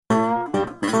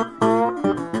Подкаст.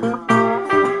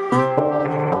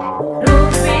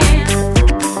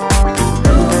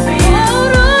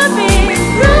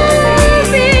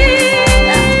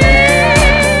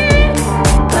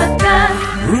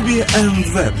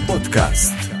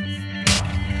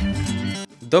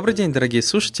 Добрый день, дорогие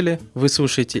слушатели! Вы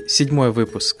слушаете 7-й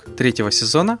выпуск 3-го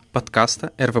сезона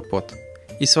подкаста РВПод.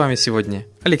 И с вами сегодня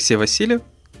Алексей Васильев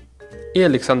и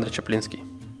Александр Чаплинский.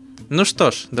 Ну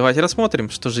что ж, давайте рассмотрим,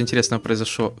 что же интересного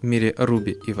произошло в мире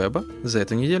Ruby и веба за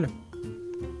эту неделю.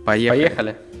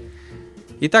 Поехали!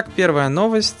 Итак, первая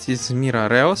новость из мира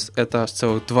Rails — это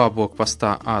целых 2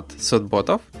 блогпоста от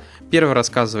SoftBotов. Первый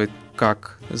рассказывает,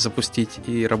 как запустить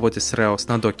и работать с Rails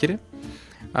на докере.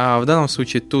 А в данном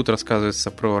случае тут рассказывается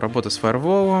про работу с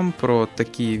фаерволом, про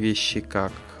такие вещи,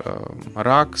 как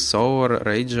Rack, Solar,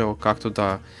 Ragel, как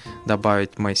туда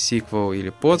добавить MySQL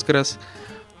или Postgres,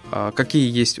 какие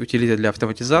есть утилиты для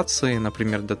автоматизации,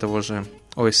 например, для того же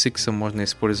OS X можно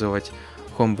использовать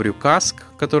Homebrew Cask,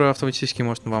 который автоматически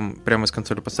может вам прямо из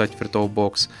консоли поставить в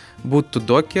VirtualBox.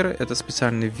 Boot2Docker — это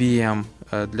специальный VM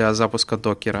для запуска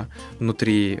докера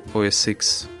внутри OS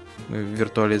X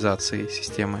виртуализации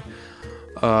системы.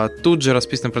 Тут же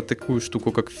расписано про такую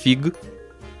штуку, как FIG.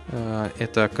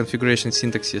 Это Configuration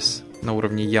Syntaxis на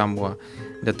уровне YAML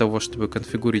для того, чтобы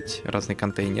конфигурить разные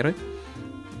контейнеры.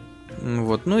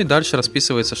 Вот. Ну и дальше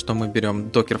расписывается, что мы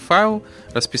берем докер-файл,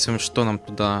 расписываем, что нам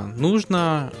туда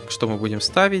нужно, что мы будем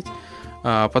ставить,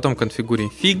 потом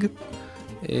конфигурим фиг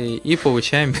и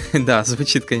получаем, да,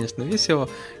 звучит, конечно, весело,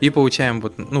 и получаем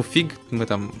вот, ну, фиг, мы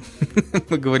там,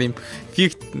 мы говорим,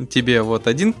 фиг тебе вот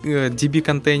 1 DB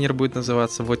контейнер будет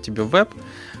называться, вот тебе веб,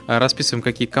 расписываем,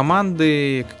 какие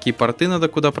команды, какие порты надо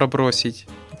куда пробросить,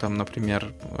 там,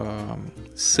 например,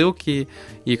 ссылки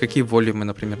и какие волюмы,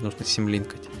 например, нужно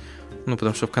симлинкать. Ну,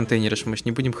 потому что в контейнере мы же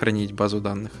не будем хранить базу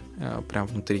данных прямо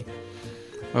внутри.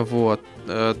 Вот.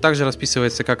 Также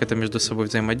расписывается, как это между собой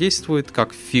взаимодействует,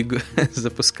 как фиг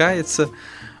запускается,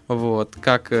 вот,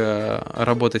 как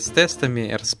работать с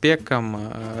тестами,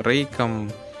 RSpec,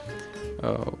 рейком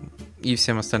и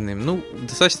всем остальным. Ну,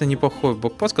 достаточно неплохой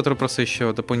блокпост, который просто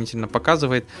еще дополнительно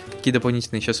показывает, какие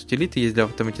дополнительные сейчас утилиты есть для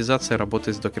автоматизации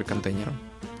работы с докер-контейнером.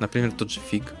 Например, тот же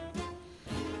фиг.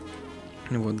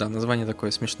 Вот, да, название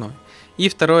такое смешное. И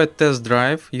второе — Test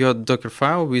Drive Your Docker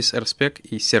File with RSpec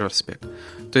и ServerSpec.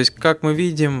 То есть, как мы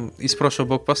видим из прошлого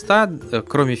блокпоста,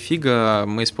 кроме фига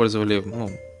мы использовали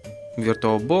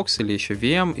VirtualBox или еще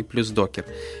VM и плюс Docker.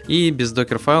 И без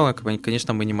Docker файла,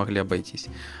 конечно, мы не могли обойтись.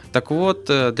 Так вот,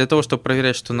 для того, чтобы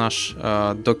проверять, что наш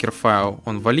Docker файл,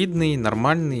 он валидный,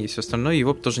 нормальный и все остальное,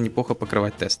 его тоже неплохо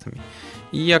покрывать тестами.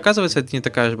 И оказывается, это не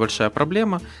такая же большая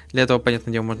проблема. Для этого,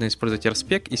 понятное дело, можно использовать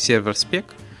RSpec и ServerSpec.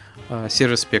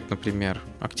 ServerSpec, например,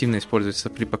 активно используется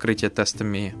при покрытии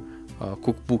тестами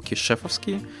кукбуки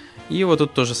шефовские. И вот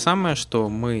тут то же самое, что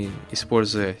мы,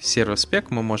 используя ServerSpec,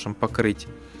 мы можем покрыть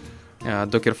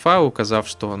докер-файл, указав,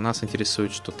 что нас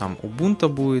интересует, что там Ubuntu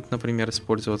будет, например,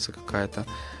 использоваться какая-то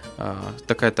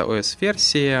такая-то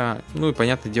OS-версия. Ну и,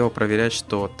 понятное дело, проверять,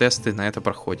 что тесты на это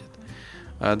проходят.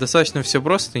 Достаточно все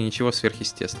просто и ничего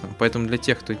сверхъестественного. Поэтому для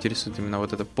тех, кто интересует именно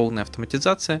вот эта полная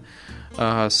автоматизация,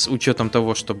 с учетом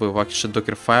того, чтобы ваши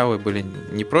докер-файлы были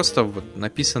не просто вот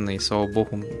написаны и, слава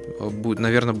богу,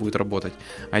 наверное, будет работать,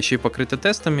 а еще и покрыты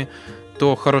тестами,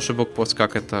 то хороший блокпост,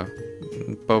 как это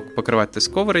покрывать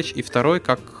тест coverage, и второй,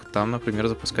 как там, например,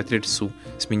 запускать рельсу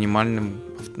с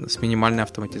минимальной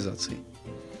автоматизацией.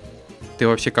 Ты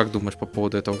вообще как думаешь по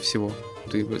поводу этого всего?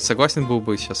 Ты согласен был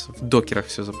бы сейчас в докерах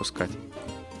все запускать?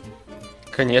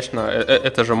 Конечно,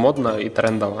 это же модно и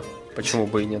трендово. Почему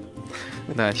бы и нет?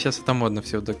 Да, сейчас это модно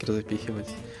все в докер запихивать.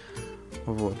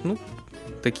 Вот, ну,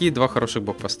 такие 2 хороших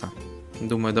блокпоста.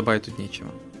 Думаю, добавить тут нечего.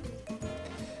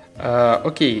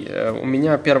 Окей, у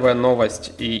меня первая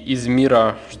новость из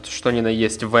мира, что ни на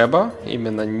есть веба,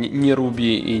 именно не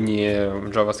Ruby и не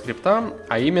JavaScript,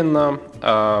 а именно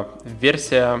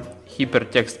версия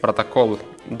Hypertext Protocol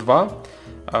 2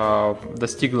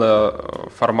 достигла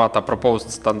формата Proposed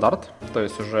Standard, то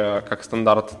есть уже как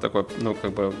стандарт такой, ну,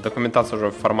 как бы документация уже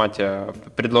в формате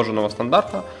предложенного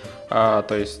стандарта, то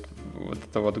есть вот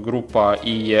эта вот группа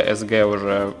IESG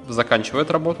уже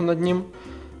заканчивает работу над ним,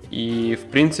 и в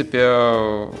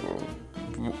принципе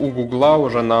у Гугла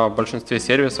уже на большинстве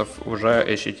сервисов уже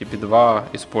HTTP 2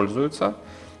 используется.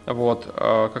 Вот,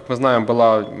 как мы знаем,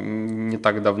 была не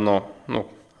так давно,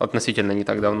 относительно не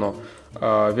так давно,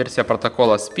 версия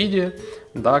протокола Speedy,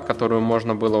 да, которую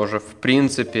можно было уже в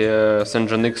принципе с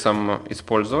Nginx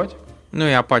использовать. Ну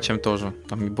и Apache тоже,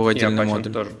 там был отдельный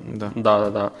модуль. Тоже.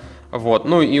 Да. Вот.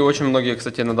 Ну и очень многие,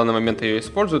 кстати, на данный момент ее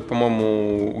используют.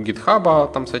 По-моему, у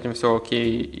GitHub там с этим все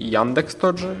окей. Яндекс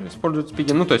тот же использует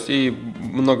Speedy. Ну, то есть и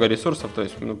много ресурсов. То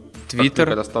есть,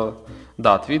 Twitter.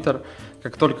 Да, Twitter.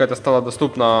 Как только это стало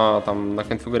доступно там,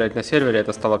 наконфигурировать на сервере,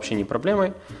 это стало вообще не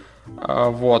проблемой.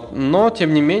 Вот. Но,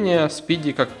 тем не менее,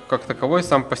 Speedy как таковой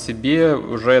сам по себе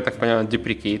уже, я так понимаю,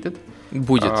 deprecated.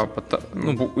 Будет.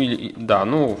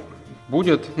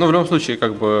 Будет. Но в любом случае,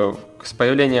 как бы с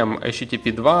появлением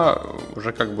HTTP 2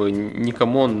 уже как бы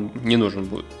никому он не нужен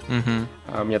будет.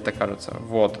 Мне так кажется.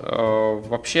 Вот.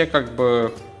 Вообще, как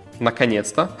бы,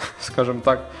 наконец-то, скажем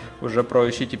так, уже про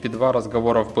HTTP 2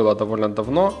 разговоров было довольно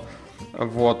давно.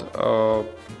 Вот.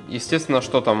 Естественно,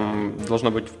 что там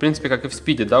должно быть, в принципе, как и в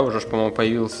Speedy, да, уже, по-моему,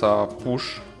 появился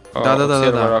push в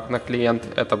серверах на клиент.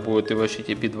 Это будет и в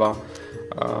HTTP 2.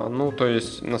 Ну, то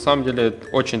есть, на самом деле,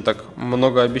 очень так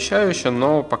многообещающе,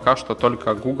 но пока что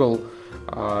только Google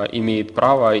имеет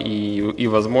право и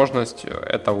возможность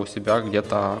это у себя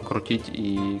где-то крутить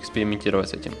и экспериментировать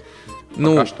с этим.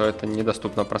 Пока что это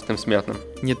недоступно простым смертным.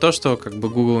 Не то, что как бы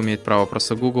Google имеет право,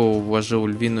 просто Google вложил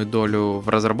львиную долю в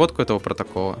разработку этого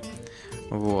протокола.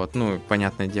 Вот, ну,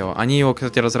 понятное дело. Они его,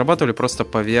 кстати, разрабатывали просто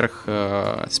поверх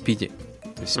Speedy.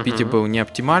 То есть Speedy был не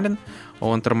оптимален,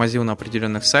 он тормозил на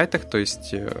определенных сайтах, то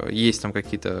есть есть там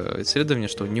какие-то исследования,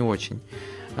 что не очень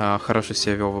хорошо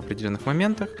себя вел в определенных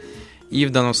моментах. И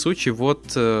в данном случае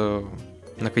вот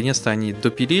наконец-то они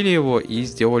допилили его и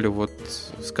сделали вот,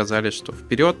 сказали, что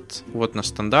вперед, вот наш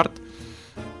стандарт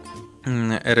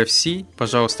RFC,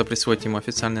 пожалуйста, присвойте ему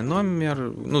официальный номер.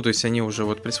 Ну, то есть они уже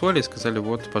вот присвоили и сказали,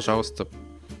 вот, пожалуйста,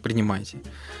 принимайте.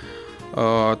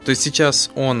 То есть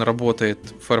сейчас он работает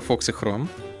в Firefox и Chrome.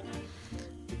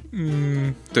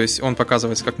 То есть он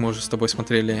показывается, как мы уже с тобой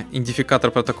смотрели,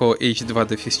 идентификатор протокола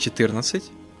H2-14.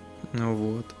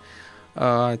 Вот.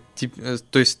 То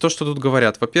есть то, что тут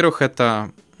говорят, во-первых,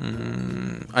 это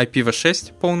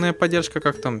IPv6 полная поддержка,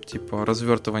 как там, типа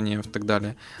развертывание и так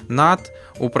далее. NAT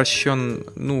упрощен,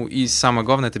 ну и самое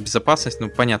главное это безопасность, ну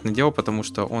понятное дело, потому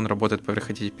что он работает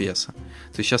поверх HTTPS. То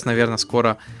есть сейчас, наверное,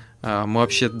 скоро мы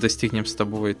вообще достигнем с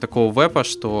тобой такого веба,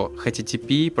 что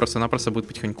HTTP просто-напросто будет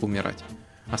потихоньку умирать.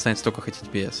 Останется только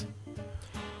HTTPS.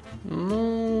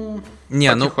 Ну,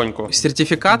 потихоньку.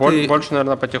 Сертификаты... Больше,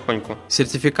 наверное, потихоньку.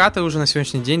 Сертификаты уже на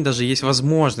сегодняшний день даже есть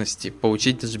возможности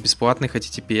получить даже бесплатные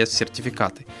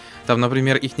HTTPS-сертификаты. Там,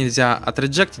 например, их нельзя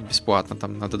отреджектить бесплатно,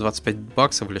 там надо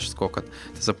 $25 или сколько-то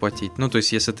заплатить. Ну, то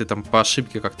есть, если ты там по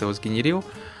ошибке как-то его сгенерил,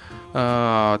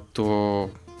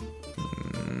 то...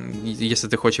 Если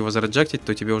ты хочешь его зареджектить,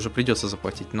 то тебе уже придется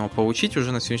заплатить. Но получить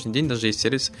уже на сегодняшний день даже есть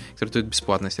сервис, который дает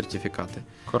бесплатные сертификаты.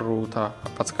 Круто. А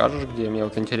подскажешь, где? Мне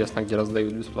вот интересно, где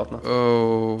раздают бесплатно.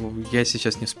 Я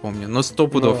сейчас не вспомню, но 100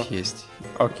 пудов есть.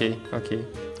 Окей.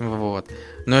 Вот.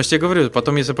 Но я же тебе говорю,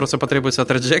 потом, если просто потребуется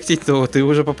отреджектить, то ты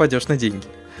уже попадешь на деньги.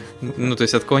 Ну, то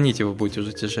есть отклонить его будет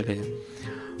уже тяжелее.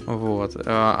 Вот.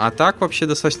 А так вообще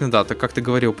достаточно, да, так как ты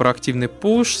говорил про активный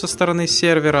пуш со стороны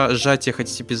сервера, сжатие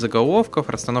HTTP заголовков,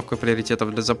 расстановка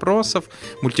приоритетов для запросов,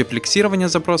 мультиплексирование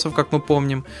запросов, как мы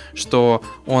помним, что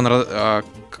он,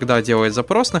 когда делает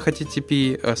запрос на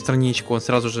HTTP страничку, он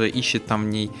сразу же ищет там в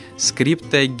ней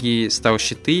скрипт-теги,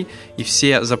 стайл-щиты, и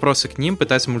все запросы к ним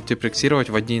пытается мультиплексировать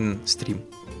в один стрим.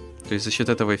 То есть за счет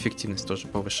этого эффективность тоже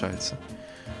повышается.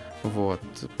 Вот.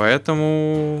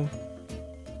 Поэтому...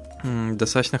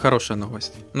 достаточно хорошая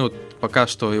новость. Ну, пока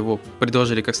что его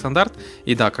предложили как стандарт.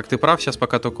 И да, как ты прав, сейчас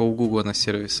пока только у Google на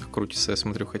сервисах крутится, я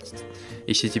смотрю, хоть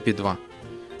HTTP 2.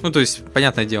 Ну, то есть,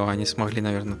 понятное дело, они смогли,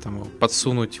 наверное, там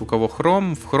подсунуть у кого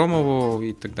Chrome, в Chrome его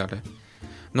и так далее.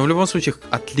 Но в любом случае,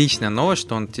 отличная новость,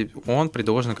 что он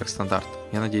предложен как стандарт.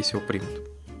 Я надеюсь, его примут.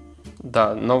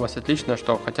 Да, новость отличная,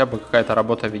 что хотя бы какая-то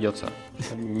работа ведется.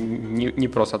 Не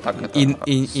просто так. Это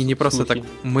и не просто так.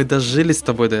 Мы дожили с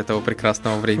тобой до этого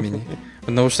прекрасного времени.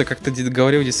 Потому что, как ты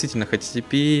говорил, действительно,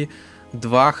 HTTP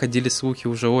 2 ходили слухи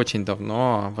уже очень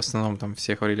давно. В основном там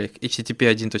все говорили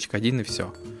HTTP 1.1 и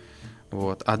все.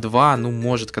 Вот. А 2, ну,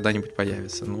 может, когда-нибудь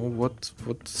появится. Ну, вот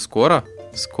скоро.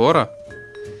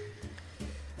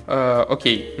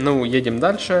 Окей, ну едем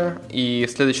дальше. И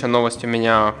следующая новость у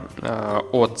меня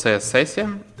о CSS.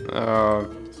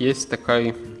 Есть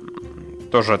такой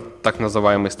тоже так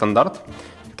называемый стандарт,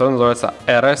 который называется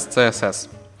RSCSS.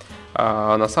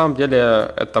 На самом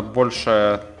деле это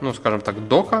больше, ну скажем так,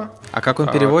 дока. А как он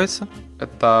переводится?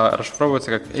 Это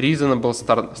расшифровывается как Reasonable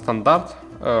Standard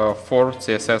for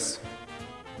CSS.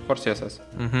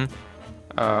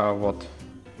 Вот.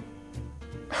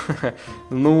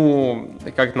 Ну,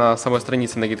 как на самой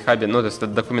странице на GitHub, ну, то есть это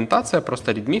документация,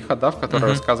 просто редмиха, да, в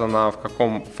которой рассказано, в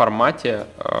каком формате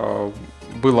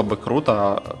было бы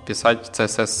круто писать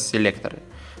CSS-селекторы.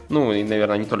 Ну, и,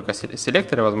 наверное, не только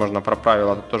селекторы, возможно, про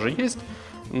правила тут тоже есть,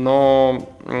 но,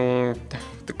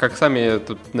 как сами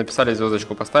тут написали,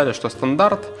 звездочку поставили, что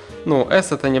стандарт, ну,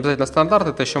 S это не обязательно стандарт,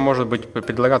 это еще может быть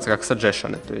предлагаться как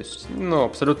suggestion, то есть, ну,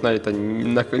 абсолютно это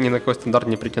ни на какой стандарт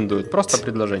не претендует, просто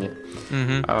предложение.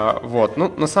 Вот,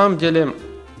 ну, на самом деле,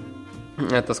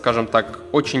 это, скажем так,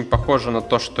 очень похоже на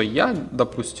то, что я,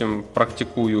 допустим,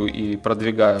 практикую и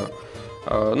продвигаю,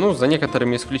 ну, за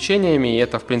некоторыми исключениями, и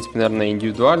это, в принципе, наверное,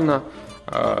 индивидуально.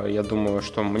 Я думаю,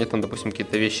 что мне там, допустим,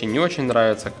 какие-то вещи не очень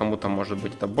нравятся, кому-то, может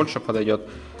быть, это больше подойдет.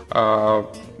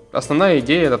 Основная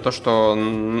идея – это то, что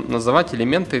называть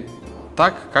элементы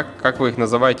так, как вы их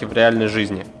называете в реальной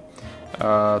жизни.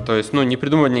 То есть, ну, не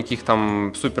придумывать никаких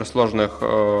там суперсложных,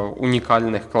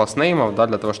 уникальных класснеймов, да,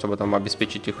 для того, чтобы там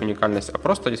обеспечить их уникальность, а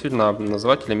просто действительно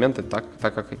называть элементы так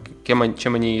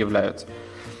чем они являются.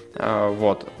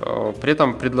 Вот. При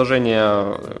этом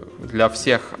предложение для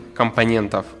всех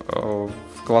компонентов в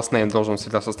класснейм должен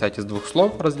всегда состоять из двух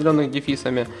слов, разделенных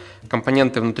дефисами.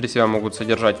 Компоненты внутри себя могут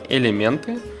содержать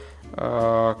элементы,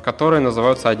 которые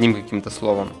называются одним каким-то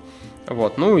словом.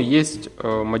 Вот. Ну и есть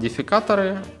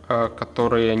модификаторы,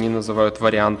 которые они называют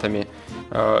вариантами.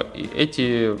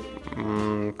 Эти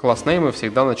класснеймы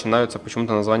всегда начинаются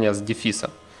почему-то названия с дефиса.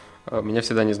 Меня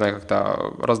всегда, не знаю,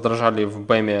 как-то раздражали в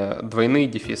BEM двойные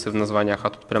дефисы в названиях, а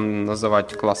тут прям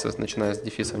называть классы, начиная с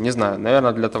дефисов. Не знаю,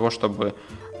 наверное, для того, чтобы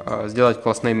сделать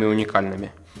класснеймы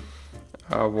уникальными.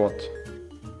 Вот.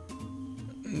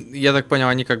 Я так понял,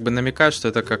 они как бы намекают, что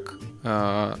это как...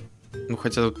 Ну,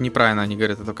 хотя тут неправильно они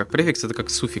говорят, это как префикс, это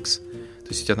как суффикс. То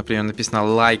есть у тебя, например, написано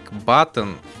like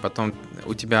button, потом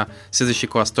у тебя следующий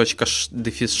класс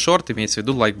 .дефис short, имеется в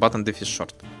виду like button дефис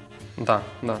short. Да.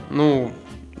 Ну...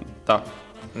 Да.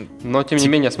 Но, тем не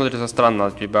менее, смотрится странно.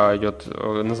 У тебя идет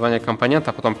название компонента,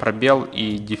 а потом пробел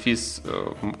и дефис,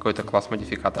 какой-то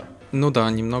класс-модификатор. Ну да,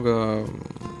 немного,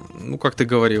 ну, как ты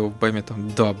говорил, в BEM там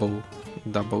double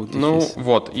дефис. Ну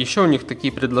вот, еще у них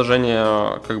такие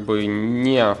предложения, как бы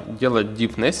не делать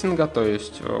deep nesting, то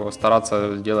есть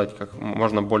стараться сделать как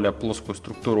можно более плоскую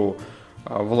структуру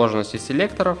вложенности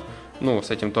селекторов. Ну, с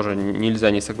этим тоже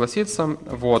нельзя не согласиться.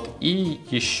 Вот. И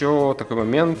еще такой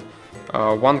момент –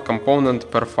 one component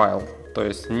per file. То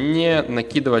есть не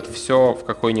накидывать все в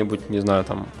какой-нибудь, не знаю,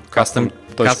 там,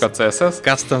 custom.css,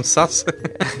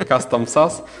 custom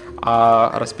SAS,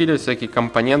 а распиливать всякие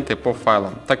компоненты по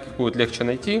файлам. Так их будет легче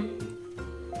найти,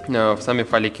 сами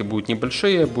файлики будут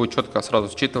небольшие, будет четко сразу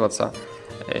считываться,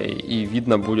 и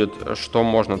видно будет, что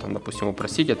можно там, допустим,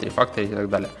 упростить, отрефакторить и так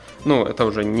далее. Ну, это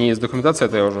уже не из документации,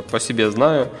 это я уже по себе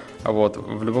знаю. Вот.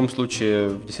 В любом случае,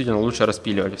 действительно лучше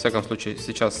распиливать. В всяком случае,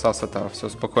 сейчас SAS это все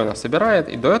спокойно собирает.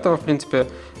 И до этого, в принципе,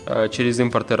 через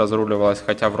импорты разруливалось,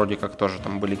 хотя вроде как тоже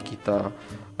там были какие-то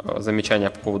замечания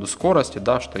по поводу скорости,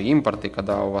 да, что импорты,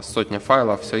 когда у вас сотня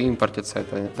файлов, все импортится,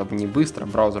 это не быстро,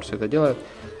 браузер все это делает.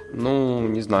 Ну,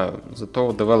 не знаю,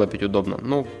 зато девелопить удобно.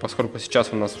 Ну, поскольку сейчас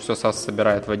у нас все SAS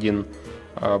собирает в один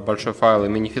большой файл и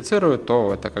минифицирует,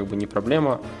 то это как бы не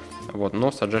проблема. Вот, но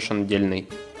suggestion отдельный,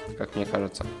 как мне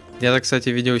кажется. Я, кстати,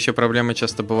 видел еще проблемы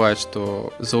часто бывает,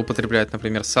 что злоупотребляет,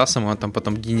 например, SAS, он там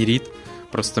потом генерит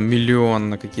просто миллион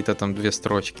на какие-то там 2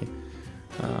 строчки.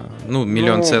 Ну,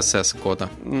 миллион CSS кода.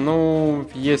 Ну,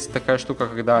 есть такая штука,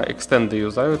 когда экстенды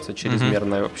юзаются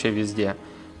чрезмерно вообще везде,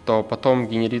 то потом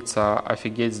генерится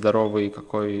офигеть здоровый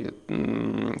какой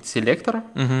селектор.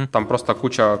 Там просто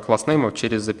куча класснеймов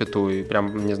через запятую.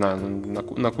 Прям, не знаю,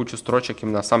 на кучу строчек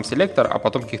именно сам селектор, а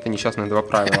потом каких-то несчастных 2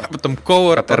 правила. А потом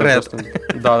color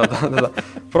red. Да.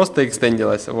 Просто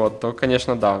экстендилось. Вот, то,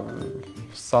 конечно, да.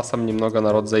 С SAS немного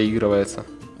народ заигрывается.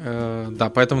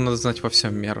 Да, поэтому надо знать во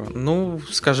всем меру. Ну,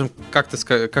 скажем, как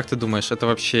ты думаешь, это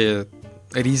вообще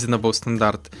reasonable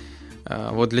стандарт?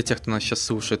 Вот для тех, кто нас сейчас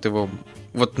слушает его,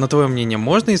 вот на твое мнение,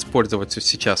 можно использовать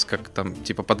сейчас, как там,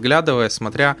 типа подглядывая,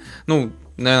 смотря, ну,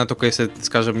 наверное, только если,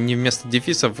 скажем, не вместо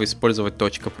дефисов использовать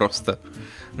точка просто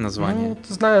название. Ну,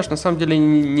 ты знаешь, на самом деле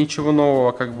ничего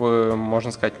нового, как бы,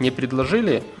 можно сказать, не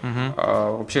предложили.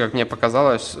 Вообще, как мне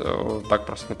показалось, так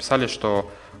просто написали, что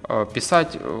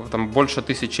писать там больше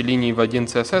 1000 линий в один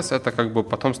CSS, это как бы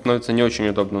потом становится не очень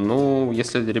удобно. Ну,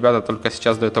 если ребята только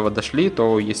сейчас до этого дошли,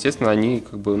 то, естественно, они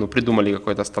как бы, ну, придумали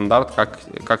какой-то стандарт,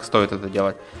 как стоит это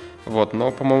делать. Вот,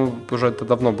 но, по-моему, уже это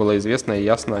давно было известно и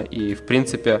ясно, и, в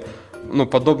принципе, ну,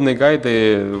 подобные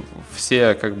гайды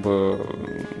все как бы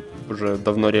уже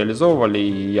давно реализовывали,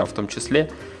 и я в том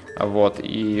числе. Вот,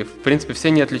 и, в принципе,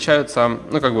 все не отличаются,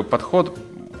 ну, как бы подход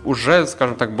уже,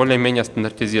 скажем так, более-менее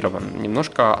стандартизирован.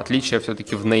 Немножко отличие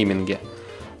все-таки в нейминге.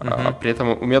 При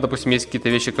этом у меня, допустим, есть какие-то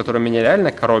вещи, которые меня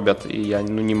реально коробят, и я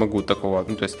не могу такого.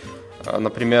 Ну, то есть,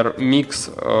 например, микс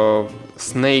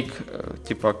Snake,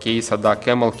 типа кейса, да,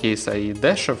 Camel кейса и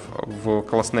дэшев в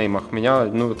класснеймах меня,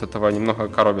 вот этого немного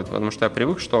коробит, потому что я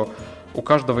привык, что у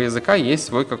каждого языка есть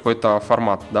свой какой-то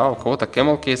формат, да, у кого-то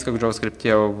Camel кейс, как в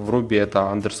JavaScript, в Ruby это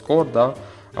underscore, да,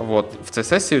 вот. В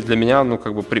CSS для меня,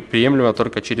 приемлемо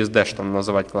только через dash там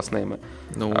называть класснеймы.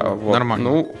 Вот.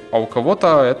 Нормально. А у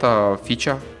кого-то это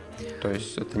фича. То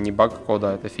есть это не баг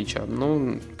кода, это фича.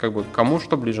 Кому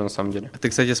что ближе на самом деле. Ты,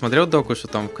 кстати, смотрел доку, что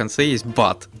там в конце есть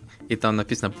but, и там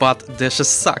написано but dashes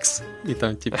sucks, и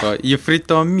там типа you free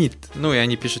to omit. И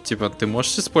они пишут типа ты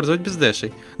можешь использовать без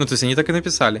дэшей. То есть они так и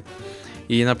написали.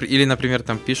 Или, например,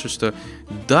 там пишут, что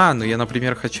да, но я,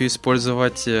 например, хочу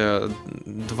использовать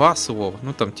два слова.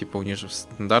 Там типа у них же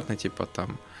стандартно типа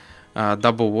там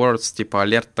double words, типа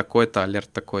алерт такой-то.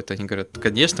 Они говорят,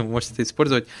 конечно, вы можете это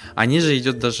использовать. Ниже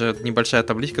идет даже небольшая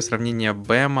табличка сравнения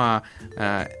BEM,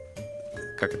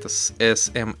 как это, с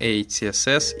SMA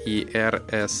CSS и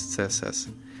RSCSS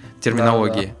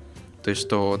терминологии. Да. То есть,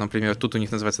 что, например, тут у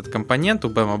них называется этот компонент, у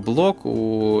BEM блок,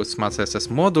 у Smart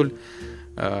CSS модуль,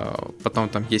 потом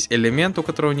там есть элемент, у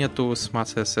которого нету Smart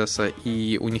CSS,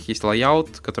 и у них есть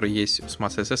layout, который есть у Smart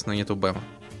CSS, но нету BEM.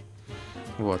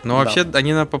 Вот. Но вообще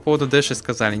они по поводу Dash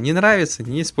сказали, не нравится,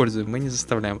 не используем, мы не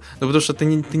заставляем. Потому что ты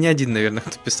не один, наверное,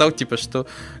 кто писал, типа, что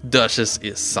Dashes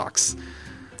is sucks.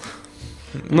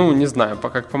 Не знаю,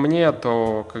 как по мне,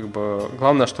 то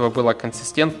главное, чтобы было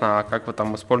консистентно, а как вы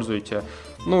там используете.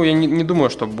 Я не думаю,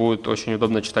 что будет очень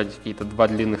удобно читать какие-то два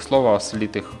длинных слова,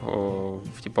 слитых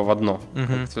типа в одно.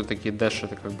 Все-таки Dash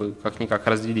это как-никак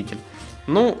разделитель.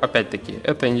 Опять-таки,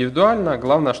 это индивидуально,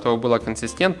 главное, чтобы было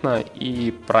консистентно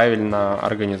и правильно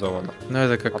организовано.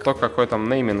 Это как... А то какой там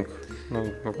нейминг,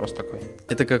 вопрос такой.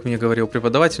 Это как мне говорил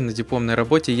преподаватель на дипломной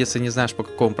работе, если не знаешь, по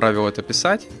какому правилу это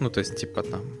писать, то есть типа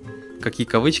там какие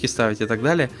кавычки ставить и так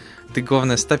далее, ты,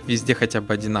 главное, ставь везде хотя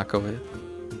бы одинаковые.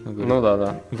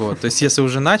 Да. Вот, то есть, если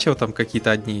уже начал там какие-то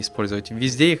одни использовать,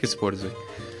 везде их используй.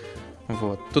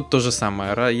 Вот, тут то же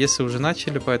самое. Если уже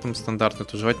начали по этому стандарту,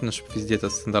 то желательно, чтобы везде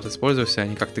этот стандарт использовался, а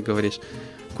не, как ты говоришь,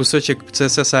 кусочек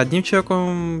CSS одним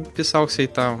человеком писался, и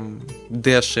там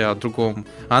dash, а другом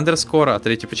underscore, а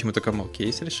третий почему-то camel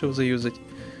case решил заюзать.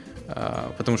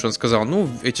 Потому что он сказал,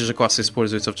 эти же классы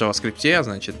используются в JavaScript, а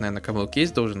значит, наверное, camel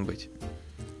case должен быть.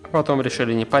 Потом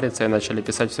решили не париться и начали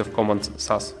писать все в Common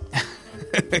SAS.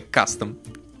 Custom.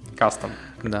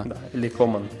 Да. Или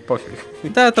Common, пофиг.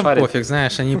 Да, там пофиг,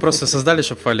 знаешь, они просто создали,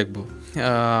 чтобы файлик был.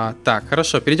 Так,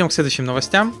 хорошо, перейдем к следующим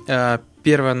новостям.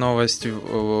 Первая новость,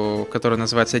 которая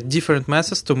называется Different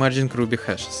Methods to Merging Ruby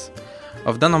Hashes.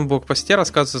 В данном блогпосте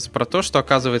рассказывается про то, что,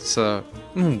 оказывается,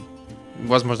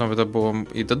 возможно, это было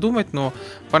и додумать, но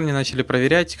парни начали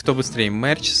проверять, кто быстрее,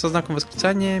 merge со знаком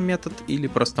восклицания метод или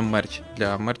просто merge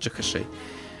для мерджа хэшей.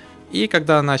 И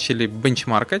когда начали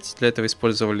бенчмаркать, для этого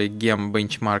использовали gem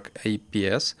benchmark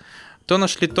APS, то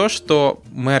нашли то, что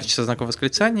merge со знаком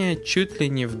восклицания чуть ли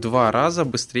не в 2 раза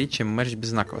быстрее, чем merge без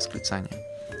знака восклицания.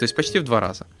 То есть почти в 2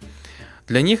 раза.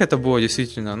 Для них это было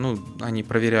действительно, они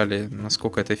проверяли,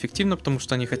 насколько это эффективно, потому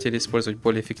что они хотели использовать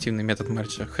более эффективный метод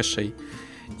мерджа хэшей.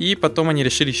 И потом они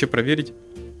решили еще проверить,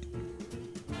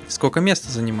 сколько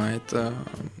места занимает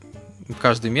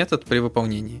каждый метод при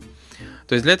выполнении.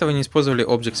 То есть для этого они использовали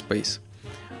Object Space.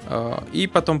 И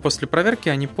потом после проверки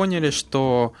они поняли,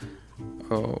 что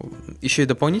еще и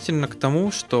дополнительно к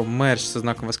тому, что merge со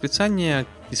знаком восклицания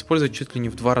использует чуть ли не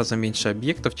в 2 раза меньше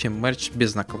объектов, чем merge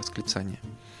без знака восклицания.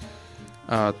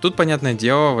 Тут, понятное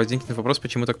дело, возникнет вопрос,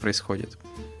 почему так происходит.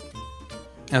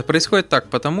 Происходит так,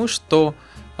 потому что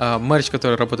merge,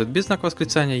 который работает без знака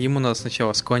восклицания, ему надо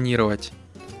сначала склонировать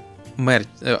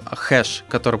хэш,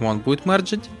 которому он будет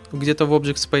мерджить где-то в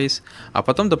Object Space, а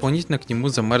потом дополнительно к нему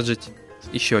замерджить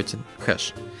еще один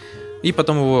хэш. И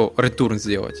потом его return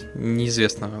сделать.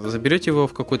 Неизвестно, заберете его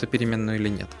в какую-то переменную или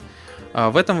нет.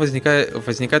 В этом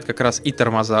возникает как раз и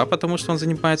тормоза, потому что он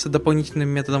занимается дополнительным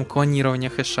методом клонирования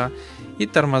хэша, и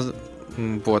тормоза.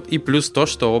 Вот. И плюс то,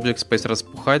 что Object Space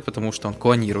распухает, потому что он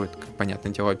клонирует, как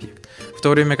понятное дело, объект. В то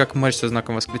время как merge со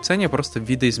знаком восклицания просто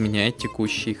видоизменяет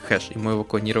текущий хэш, ему его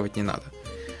клонировать не надо.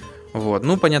 Вот.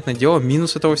 Понятное дело,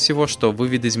 минус этого всего, что вы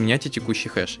видоизменяете текущий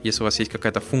хэш. Если у вас есть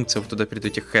какая-то функция, вы туда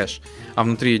передаете хэш, а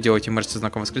внутри делаете merge со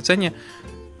знаком восклицания,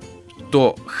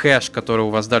 то хэш, который у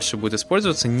вас дальше будет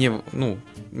использоваться,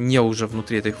 не уже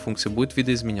внутри этой функции, будет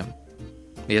видоизменен.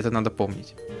 И это надо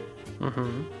помнить.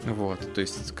 Вот, то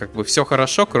есть, все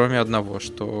хорошо, кроме одного,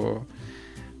 что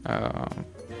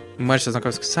merge со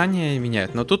знаком восклицания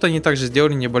меняет. Но тут они также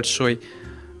сделали небольшой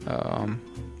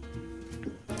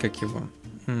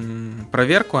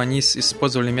проверку они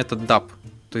использовали метод DAP,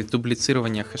 то есть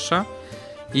дублицирование хэша,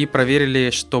 и проверили,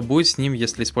 что будет с ним,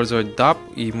 если использовать DAP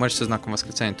и мердж со знаком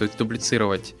восклицания, то есть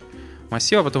дублицировать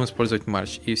массив, а потом использовать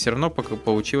мердж. И все равно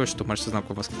получилось, что мердж со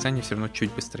знаком восклицания все равно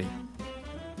чуть быстрее.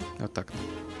 Вот так.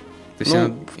 То есть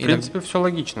в принципе, все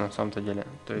логично на самом-то деле.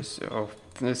 То есть,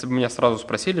 если бы меня сразу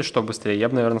спросили, что быстрее, я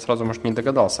бы, наверное, сразу, может, не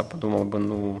догадался. Подумал бы,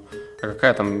 а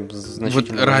какая там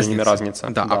значительная вот разница?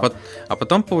 Да. А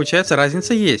потом, получается,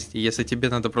 разница есть. И если тебе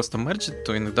надо просто мерджить,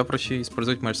 то иногда проще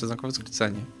использовать мердж со знаком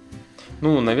восклицания.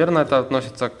 Наверное, это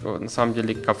относится, на самом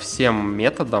деле, ко всем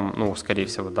методам, скорее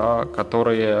всего, да,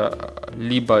 которые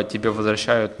либо тебе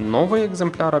возвращают новый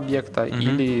экземпляр объекта,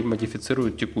 или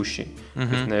модифицируют текущий. То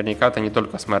есть, наверняка это не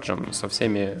только с мерджем, со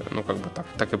всеми,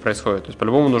 так и происходит. То есть,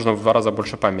 по-любому нужно в 2 раза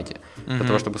больше памяти для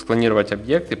того, чтобы склонировать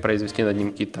объект и произвести над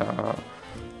ним какие-то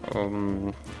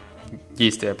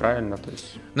действия, правильно? То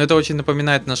есть... это очень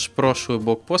напоминает наш прошлый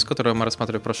блогпост, который мы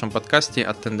рассматривали в прошлом подкасте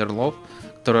от Tenderlove,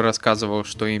 который рассказывал,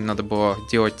 что им надо было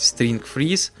делать string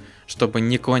freeze, чтобы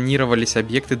не клонировались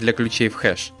объекты для ключей в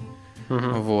хэш.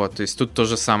 Вот, то есть тут то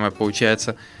же самое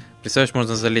получается. Представляешь,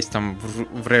 можно залезть там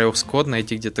в Rails код,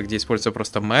 найти где-то, где используется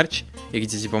просто merge, и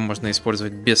где типа можно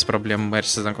использовать без проблем merge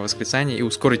со знаком восклицания и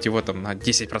ускорить его там на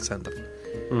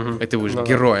 10%. И ты будешь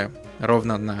героем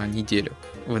ровно на неделю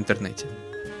в интернете.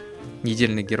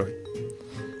 Недельный герой.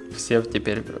 Все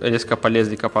теперь резко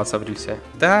полезли копаться в рельсе.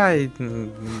 Да,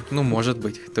 может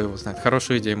быть, кто его знает.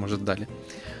 Хорошую идею, может, дали.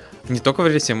 Не только в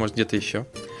рельсе, может, где-то еще.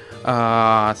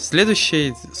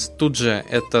 Следующий тут же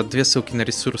это 2 ссылки на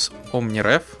ресурс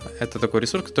OmniRef. Это такой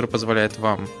ресурс, который позволяет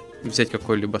вам взять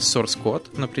какой-либо source код,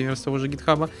 например, с того же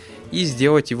GitHub, и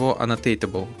сделать его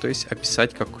annotatable, то есть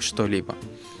описать как что-либо.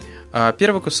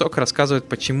 Первый кусок рассказывает,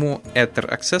 почему Ether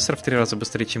Accessor в 3 раза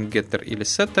быстрее, чем Getter или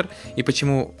Setter, и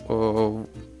почему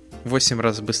 8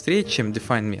 раз быстрее, чем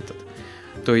Define метод.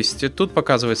 То есть тут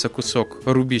показывается кусок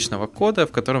рубишного кода,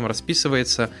 в котором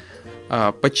расписывается,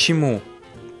 почему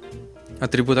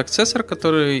атрибут Accessor,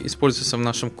 который используется в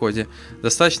нашем коде,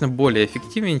 достаточно более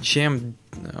эффективен, чем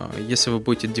если вы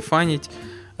будете дефайнить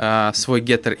свой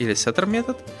Getter или Setter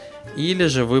метод, или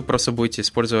же вы просто будете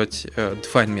использовать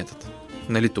Define метод.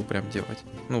 На лету прям делать.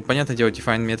 Понятное дело,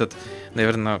 define метод,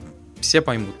 наверное, все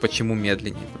поймут, почему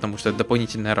медленнее, потому что это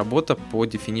дополнительная работа по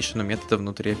definition метода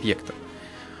внутри объекта.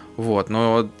 Вот,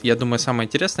 но я думаю, самое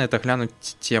интересное это глянуть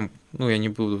тем, я не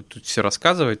буду тут все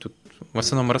рассказывать, тут в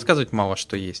основном рассказывать мало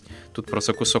что есть. Тут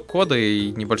просто кусок кода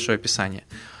и небольшое описание.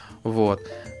 Вот.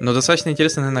 Но достаточно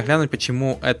интересно, наверное, глянуть,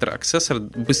 почему Ether Accessor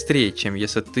быстрее, чем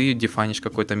если ты дефайнишь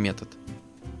какой-то метод.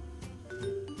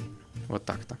 Вот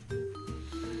так-то.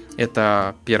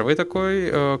 Это первый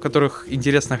такой, которых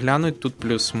интересно глянуть. Тут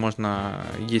плюс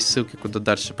есть ссылки, куда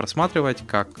дальше просматривать.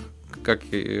 Как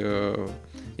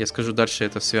я скажу дальше,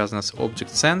 это связано с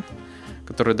Object-Send,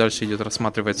 который дальше идет,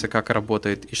 рассматривается, как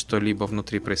работает и что-либо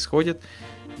внутри происходит,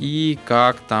 и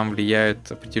как там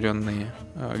влияют определенные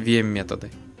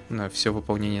VM-методы на все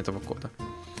выполнение этого кода.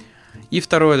 И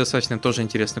второй достаточно тоже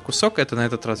интересный кусок. Это на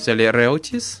этот раз взяли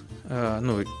Realities,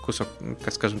 кусок,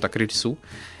 скажем так, рельсу,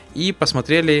 и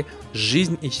посмотрели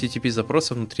жизнь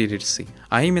HTTP-запроса внутри рельсы.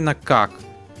 А именно как,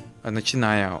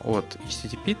 начиная от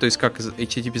HTTP, то есть как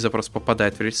HTTP-запрос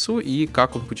попадает в рельсу и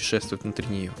как он путешествует внутри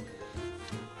нее.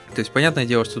 То есть понятное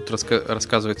дело, что тут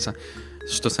рассказывается,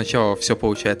 что сначала все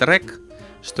получает рек,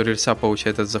 что рельса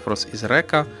получает этот запрос из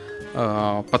река,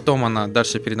 потом она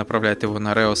дальше перенаправляет его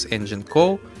на Rails Engine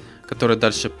Call, который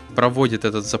дальше проводит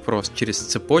этот запрос через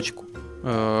цепочку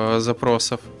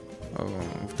запросов.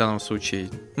 В данном случае,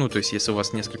 то есть если у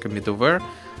вас несколько middleware,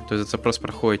 то этот запрос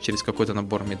проходит через какой-то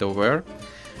набор middleware,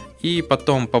 и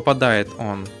потом попадает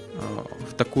он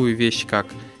в такую вещь, как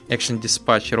Action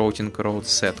Dispatch Routing Route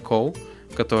Set Call,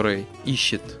 который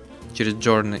ищет через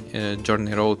journey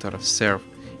router serve,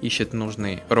 ищет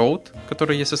нужный route,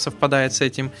 который, если совпадает с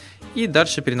этим, и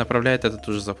дальше перенаправляет этот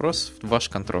уже запрос в ваш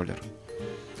контроллер.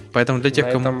 Поэтому для тех, на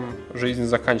этом жизнь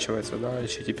заканчивается, да,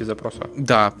 HTTP запроса.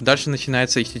 Да, дальше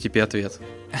начинается HTTP ответ.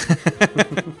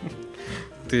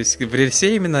 То есть в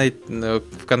рельсе именно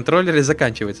в контроллере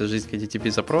заканчивается жизнь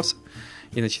HTTP запроса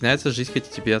и начинается жизнь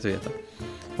HTTP ответа.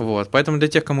 Вот, поэтому для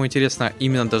тех, кому интересно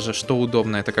именно даже что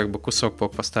удобно, это как бы кусок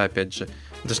блокпоста, опять же,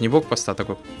 даже не блокпоста, а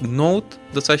такой ноут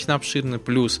достаточно обширный,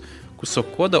 плюс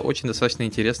кусок кода, очень достаточно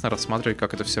интересно рассматривать,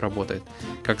 как это все работает.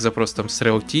 Как запрос там с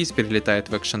RealTs перелетает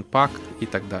в ActionPack и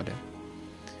так далее.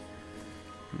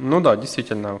 Ну да,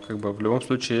 действительно, как бы в любом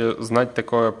случае знать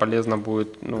такое полезно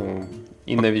будет,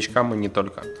 И новичкам, и не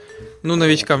только. Ну,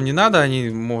 новичкам не надо, они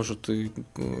могут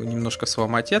немножко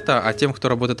сломать это, а тем, кто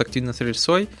работает активно с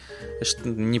рельсой,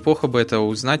 неплохо бы это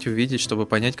узнать, увидеть, чтобы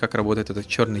понять, как работает этот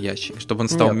черный ящик, чтобы он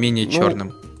стал менее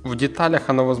черным. В деталях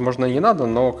оно, возможно, не надо,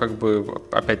 но как бы,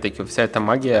 опять-таки, вся эта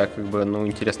магия, как бы, ну,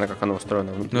 интересно, как оно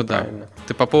устроено внутри. Ну да.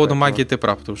 Ты по поводу магии ты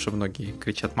прав, потому что многие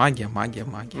кричат магия, магия,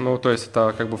 магия. Ну, то есть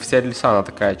это как бы вся рельса, она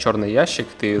такая, черный ящик,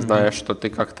 ты знаешь, что ты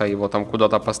как-то его там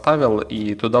куда-то поставил,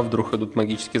 и туда вдруг идут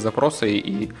магические запросы,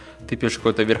 и ты пишешь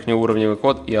какой-то верхнеуровневый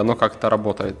код, и оно как-то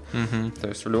работает. То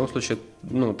есть в любом случае,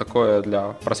 ну, такое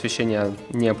для просвещения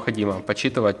необходимо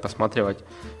почитывать, посматривать,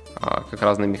 как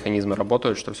разные механизмы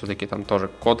работают, что все-таки там тоже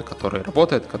код, который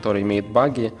работает, который имеет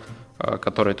баги,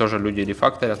 который тоже люди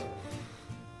рефакторят.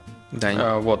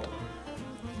 Да. Вот.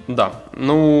 Да.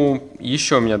 Ну,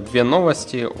 еще у меня 2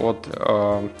 новости от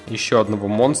еще одного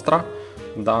монстра.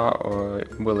 Да,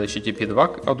 был HTTP 2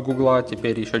 от Гугла,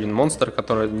 теперь еще один монстр,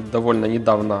 который довольно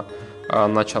недавно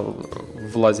начал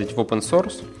влазить в open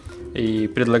source и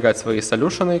предлагать свои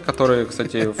солюшены, которые,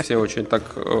 кстати, все очень так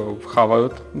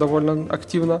хавают довольно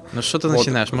активно. Ну что ты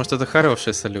начинаешь? Может, это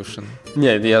хороший солюшен?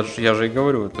 Нет, я же и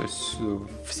говорю, то есть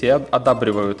все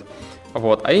одабривают.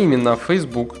 Вот. А именно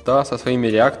Facebook, да, со своими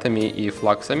реактами и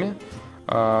флаксами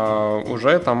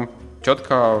уже там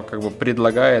четко как бы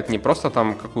предлагает не просто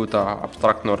там какую-то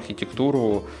абстрактную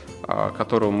архитектуру,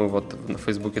 которую мы вот на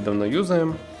Фейсбуке давно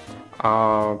юзаем,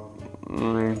 а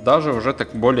даже уже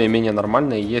так более-менее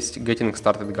нормальные есть Getting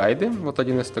Started гайды. Вот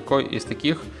один из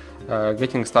таких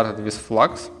Getting Started with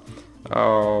Flux.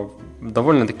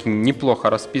 Довольно-таки неплохо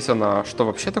расписано, что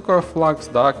вообще такое Flux,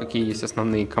 да, какие есть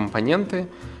основные компоненты.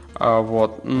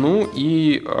 Вот. Ну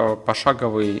и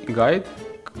пошаговый гайд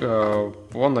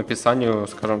по написанию,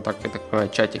 скажем так, я так понимаю,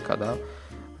 чатика, да,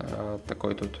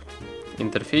 такой тут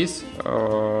интерфейс,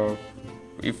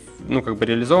 и, ну, как бы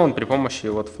реализован при помощи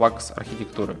вот Flux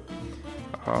архитектуры,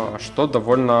 что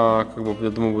довольно, как бы, я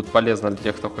думаю, будет полезно для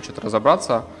тех, кто хочет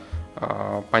разобраться,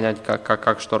 понять,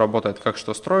 как что работает, как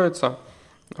что строится.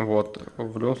 Вот.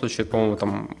 В любом случае, по-моему,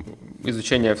 там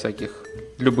изучение всяких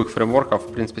любых фреймворков,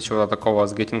 в принципе, чего-то такого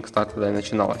с Getting Started и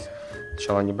начиналось.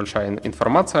 Сначала небольшая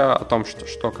информация о том,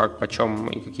 что как, почем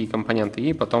и какие компоненты,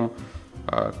 и потом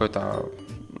какой-то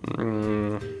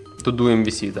to-do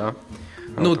MVC, да.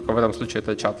 Ну, только в этом случае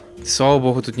это чат. Слава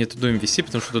богу, тут нет to-do MVC,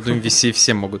 потому что to-do MVC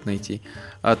все могут найти.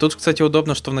 Тут, кстати,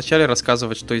 удобно, что вначале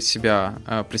рассказывать, что из себя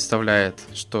представляет,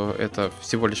 что это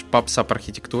всего лишь PubSub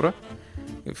архитектура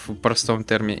в простом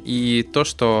терме, и то,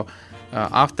 что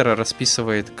автор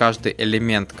расписывает каждый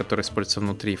элемент, который используется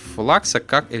внутри Flux,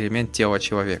 как элемент тела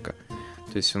человека.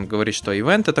 То есть он говорит, что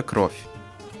ивент — это кровь,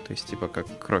 то есть типа как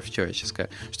кровь человеческая,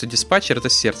 что диспатчер — это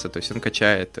сердце, то есть он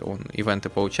качает, он ивенты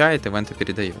получает, ивенты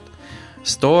передает.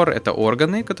 Store — это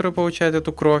органы, которые получают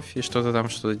эту кровь и что-то там,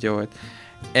 что-то делает.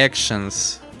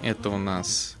 Actions — это у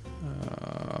нас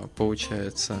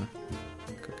получается,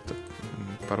 как это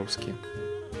по-русски?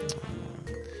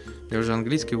 Я уже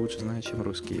английский лучше знаю, чем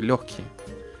русский. Легкие.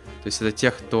 То есть это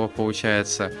тех, кто,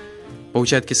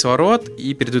 получает кислород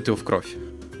и передают его в кровь,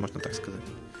 можно так сказать.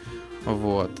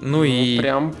 Вот. Ну и...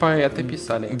 Прям поэты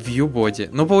писали. Viewbody.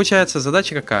 Ну, получается,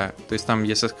 задача какая? То есть там,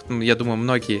 если, я думаю,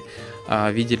 многие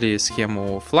видели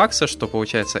схему Flux, что,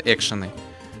 получается, экшены.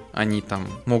 Они там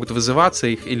могут вызываться,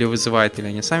 их или вызывают, или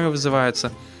они сами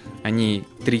вызываются. Они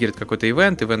триггерят какой-то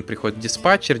ивент приходит в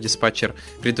диспатчер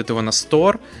передает его на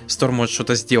store может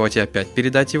что-то сделать и опять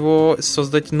передать его,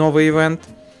 создать новый ивент.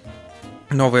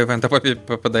 Новый ивент опять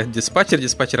попадает в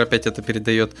диспатчер опять это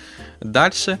передает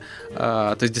дальше.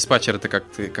 То есть диспатчер — это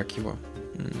как его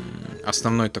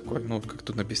основной такой, ну, как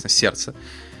тут написано, сердце.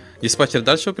 Диспатчер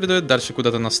дальше его передает, дальше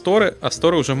куда-то на сторы, а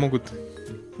сторы уже могут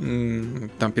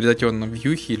там передать его на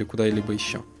вьюхи или куда-либо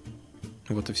еще.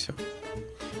 Вот и все.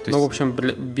 Ну, в общем,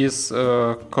 без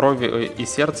крови и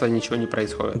сердца ничего не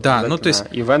происходит. Да, ну то есть...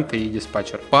 Ивенты и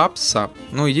диспатчер. PubSub.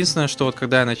 Ну, единственное, что вот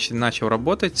когда я начал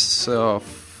работать с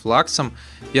Flux,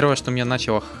 первое, что меня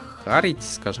начало харить,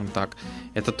 скажем так,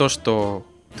 это то, что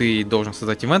ты должен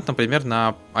создать ивент, например,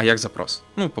 на Ajax-запрос.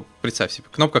 Ну, представь себе,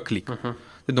 кнопка «клик».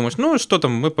 Ты думаешь, ну, что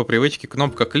там, мы по привычке,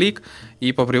 кнопка «клик»,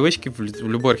 и по привычке в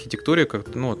любой архитектуре,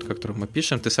 которую мы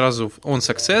пишем, ты сразу в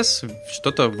onSuccess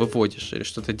что-то выводишь или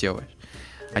что-то делаешь.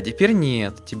 А теперь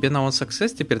нет, тебе на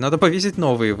onSuccess теперь надо повесить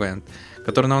новый ивент,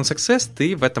 который на onSuccess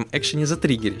ты в этом экшене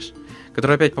затриггеришь,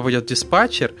 который опять попадет в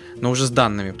диспатчер, но уже с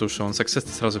данными, потому что onSuccess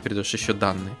ты сразу передаешь еще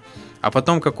данные. А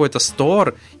потом какой-то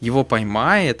store его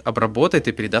поймает, обработает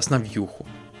и передаст на вьюху.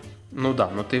 Ну да,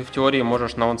 но ты в теории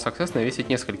можешь на onSuccess навесить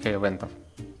несколько ивентов,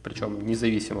 причем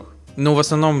независимых. Ну, в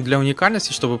основном для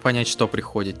уникальности, чтобы понять, что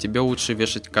приходит, тебе лучше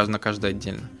вешать на каждый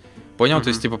отдельно. Понял? То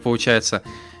есть, типа, получается,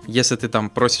 если ты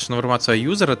там просишь информацию о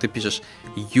юзера, ты пишешь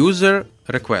user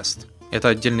request. Это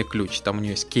отдельный ключ. Там у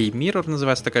него есть key-mirror,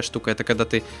 называется такая штука. Это когда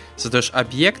ты создаешь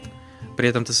объект, при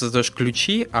этом ты создаешь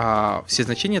ключи, а все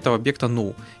значения этого объекта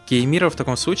null. Key-mirror в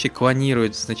таком случае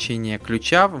клонирует значение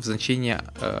ключа в значение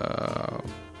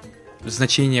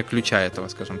ключа этого,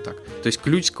 скажем так. То есть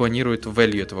ключ склонирует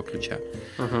value этого ключа.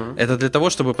 Это для того,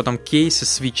 чтобы потом кейсы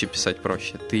свитчи писать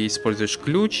проще. Ты используешь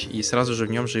ключ, и сразу же в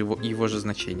нем же его же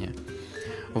значение.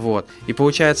 Вот. И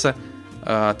получается,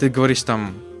 ты говоришь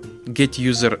там get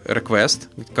user request,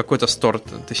 какой-то store,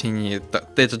 точнее,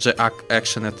 этот же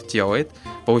action это делает,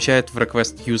 получает в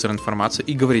request user информацию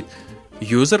и говорит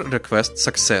user request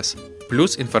success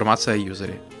плюс информация о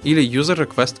юзере. Или user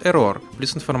request error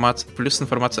плюс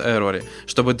информация о error.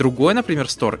 Чтобы другой, например,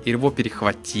 store его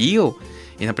перехватил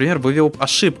и, например, вывел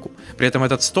ошибку. При этом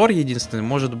этот store единственный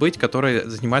может быть, который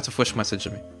занимается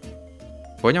флеш-месседжами.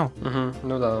 Понял?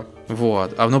 Ну да.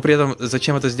 Вот. Но при этом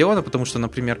зачем это сделано? Потому что,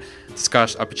 например, ты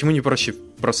скажешь, а почему не проще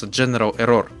просто general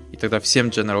error? И тогда всем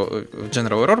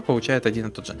general error получает один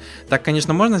и тот же. Так,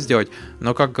 конечно, можно сделать,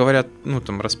 но, как говорят,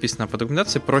 там расписано по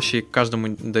документации, проще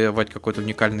каждому давать какое-то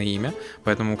уникальное имя,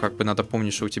 поэтому как бы надо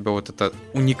помнить, что у тебя вот это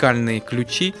уникальные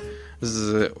ключи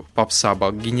с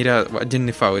PubSub,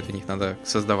 отдельный файл от них надо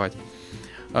создавать.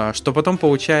 Что потом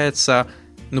получается...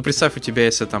 представь, у тебя,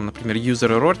 если там, например, user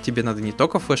error, тебе надо не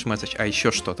только флеш-месседж, а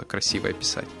еще что-то красивое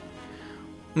писать.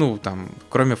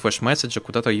 Кроме флеш-месседжа,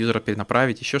 куда-то юзера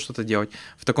перенаправить, еще что-то делать.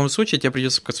 В таком случае тебе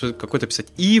придется какой-то писать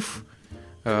if,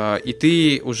 и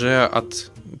ты уже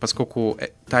поскольку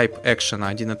type action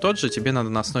один и тот же, тебе надо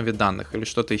на основе данных или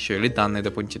что-то еще, или данные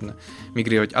дополнительно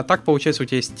мигрировать. А так, получается, у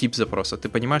тебя есть тип запроса. Ты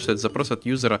понимаешь, что это запрос от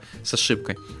юзера с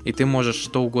ошибкой, и ты можешь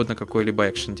что угодно, какой-либо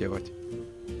action делать.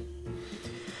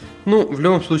 В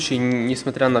любом случае,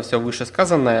 несмотря на все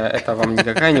вышесказанное, это вам не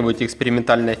какая-нибудь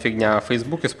экспериментальная фигня.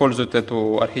 Facebook использует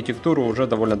эту архитектуру уже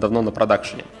довольно давно на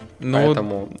продакшене.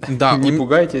 Поэтому не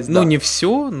пугайтесь. Не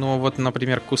всю, но вот,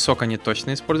 например, кусок они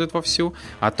точно используют вовсю,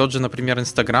 а тот же, например,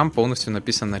 Instagram полностью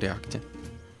написан на React.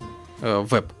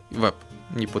 Веб.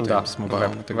 Не путаем с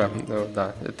мобайлом.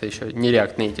 Да, это еще не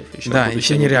React Native.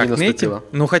 Еще не React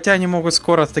Native. Хотя они могут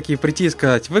скоро такие прийти и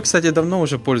сказать, вы, кстати, давно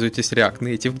уже пользуетесь React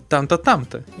Native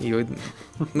там-то. И,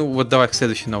 давай к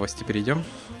следующей новости перейдем.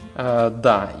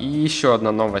 Да, и еще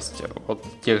одна новость от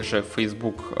тех же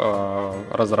Facebook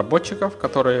разработчиков,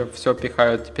 которые все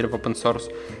пихают теперь в open source.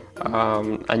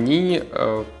 Они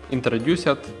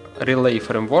интродюсят Relay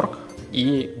Framework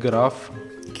и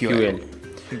GraphQL.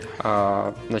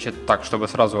 Значит, так, чтобы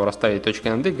сразу расставить точки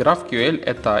над «и», GraphQL —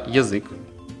 это язык,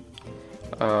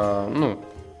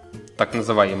 так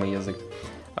называемый язык,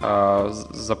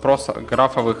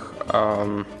 графовых...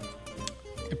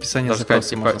 Описание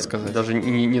запроса, можно сказать. Даже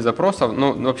не запросов,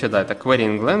 вообще, да, это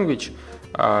querying language,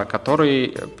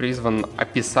 который призван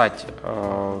описать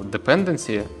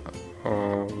dependency,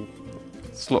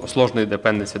 сложные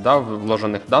dependency, да,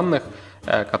 вложенных данных,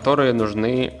 которые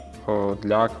нужны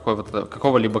для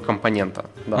какого-либо компонента,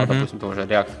 да, допустим, того же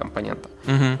React компонента.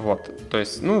 Вот, то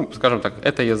есть, скажем так,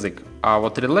 это язык. А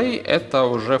вот Relay — это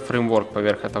уже фреймворк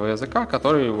поверх этого языка,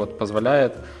 который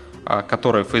позволяет,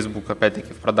 который Facebook,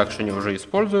 опять-таки, в продакшене уже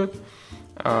использует,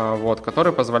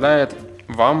 который позволяет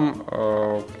вам,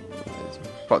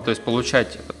 то есть,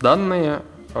 получать данные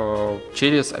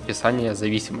через описание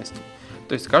зависимостей.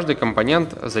 То есть каждый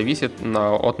компонент зависит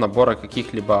от набора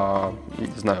каких-либо,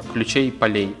 не знаю, ключей,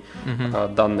 полей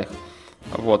данных.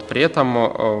 При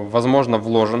этом возможна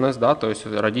вложенность, да, то есть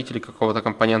родитель какого-то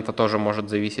компонента тоже может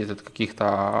зависеть от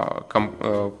каких-то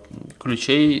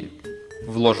ключей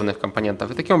вложенных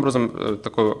компонентов. И таким образом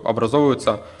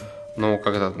образовывается,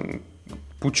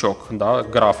 пучок, да,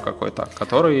 граф какой-то,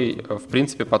 который, в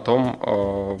принципе,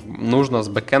 потом нужно с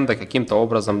бэкэнда каким-то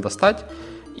образом достать.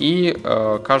 И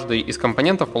каждый из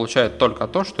компонентов получает только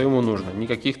то, что ему нужно,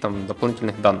 никаких там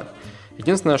дополнительных данных.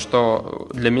 Единственное, что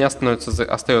для меня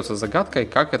остается загадкой,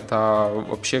 как это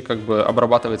вообще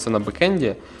обрабатывается на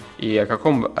бэкэнде и о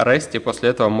каком REST после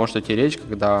этого может идти речь,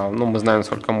 когда мы знаем,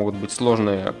 насколько могут быть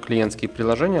сложные клиентские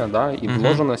приложения, да, и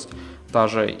вложенность та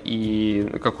же,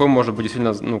 и какой может быть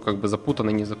действительно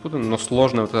запутанный, не запутанный, но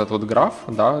сложный вот этот граф,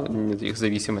 да, их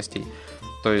зависимостей.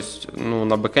 То есть,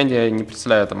 на бэкэнде я не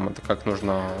представляю, это как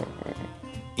нужно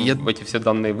эти все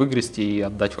данные выгрести и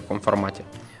отдать в каком формате.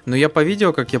 Я по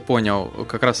видео, как я понял,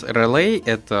 как раз Relay —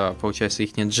 это, получается,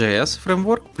 их JS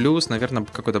фреймворк, плюс, наверное,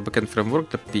 какой-то бэкэнд фреймворк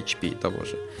для PHP того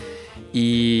же.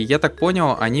 И я так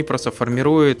понял, они просто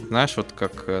формируют, знаешь,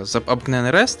 как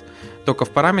обыкновенный REST, только в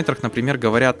параметрах, например,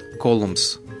 говорят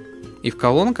columns. и в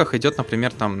колонках идет,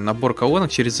 например, там набор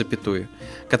колонок через запятую,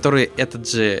 который этот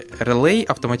же релей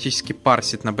автоматически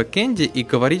парсит на бэкэнде и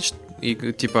говорит, и,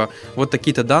 типа, вот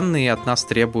такие-то данные от нас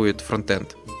требует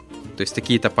фронтенд. То есть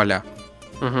такие-то поля.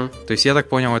 То есть я так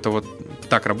понял, это вот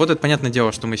так работает. Понятное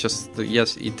дело, что я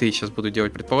и ты сейчас буду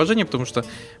делать предположение, потому что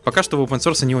пока что в open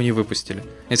source они его не выпустили.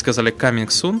 Они сказали coming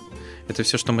soon, это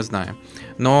все, что мы знаем.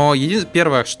 Но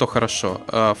первое, что хорошо,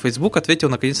 Facebook ответил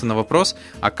наконец-то на вопрос,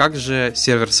 а как же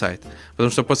сервер-сайд? Потому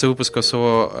что после выпуска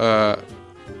своего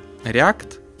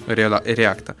React,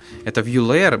 это Vue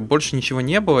Layer, больше ничего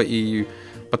не было, и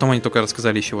потом они только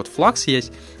рассказали, еще вот Flux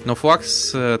есть, но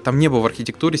Flux там не было в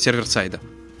архитектуре сервер-сайда.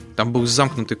 Там был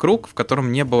замкнутый круг, в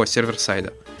котором не было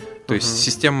сервер-сайда. То есть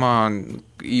система...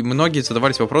 И многие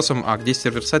задавались вопросом, а где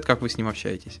сервер-сайд, как вы с ним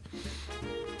общаетесь?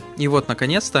 И вот,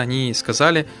 наконец-то, они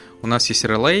сказали, у нас есть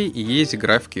Relay и есть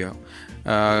GraphQL.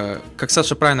 Как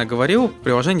Саша правильно говорил,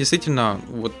 приложение действительно,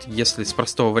 вот если с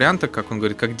простого варианта, как он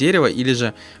говорит, как дерево, или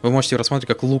же вы можете его рассматривать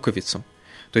как луковицу.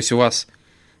 То есть у вас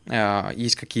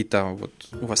есть какие-то... Вот,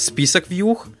 у вас список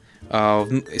вьюх,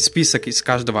 список из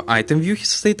каждого item view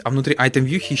состоит, а внутри item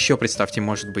view еще, представьте,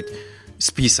 может быть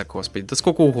список, господи, да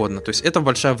сколько угодно. То есть это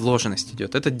большая вложенность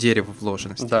идет, это дерево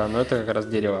вложенности. Да, но это как раз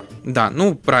дерево. Да,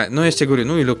 ну правильно, но я тебе говорю,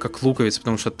 ну или как луковица,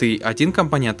 потому что ты один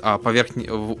компонент, а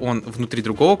он внутри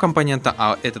другого компонента,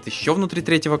 а этот еще внутри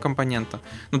третьего компонента.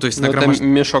 Ну то есть это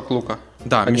мешок лука.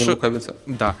 Да, а мешок. Луковица.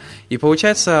 Да. И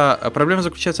получается, проблема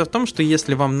заключается в том, что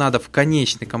если вам надо в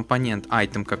конечный компонент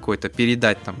item какой-то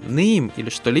передать там name или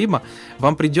что-либо,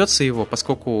 вам придется его,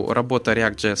 поскольку работа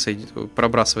React.js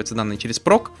пробрасывается данные через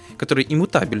proc, которые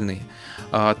иммутабельные,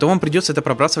 то вам придется это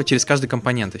пробрасывать через каждый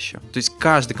компонент еще. То есть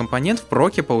каждый компонент в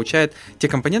проке получает те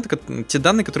компоненты, те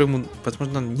данные, которые ему,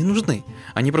 возможно, не нужны.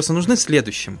 Они просто нужны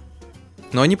следующему.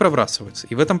 Но они пробрасываются.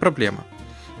 И в этом проблема.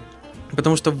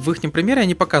 Потому что в их примере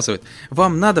они показывают,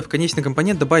 вам надо в конечный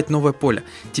компонент добавить новое поле.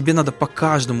 Тебе надо по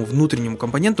каждому внутреннему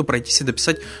компоненту пройтись и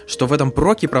дописать, что в этом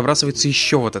проке пробрасывается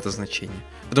еще вот это значение.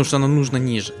 Потому что оно нужно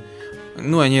ниже.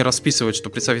 Ну, они расписывают, что,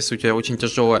 представь, если у тебя очень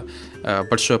тяжелое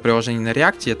большое приложение на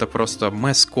React, это просто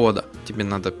месс кода. Тебе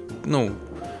надо,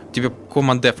 тебе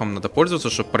command-def'ом надо пользоваться,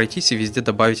 чтобы пройтись и везде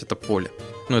добавить это поле.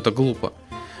 Ну, это глупо.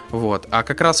 Вот. А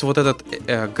как раз вот этот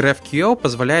GraphQL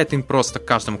позволяет им просто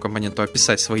каждому компоненту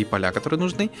описать свои поля, которые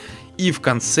нужны, и в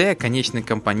конце конечный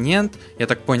компонент, я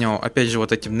так понял, опять же,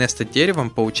 вот этим nested деревом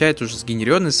получает уже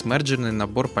сгенерированный, смерджерный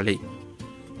набор полей.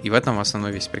 И в этом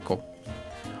основной весь прикол.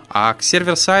 А к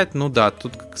сервер-сайд, ну да,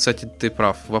 тут, кстати, ты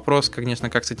прав. Вопрос, конечно,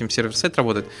 как с этим сервер-сайд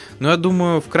работает. Но я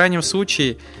думаю, в крайнем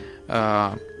случае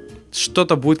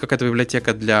что-то будет, какая-то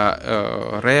библиотека для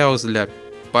Rails, для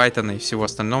Python и всего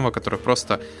остального, который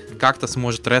просто как-то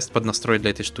сможет REST поднастроить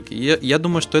для этой штуки. И я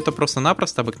думаю, что это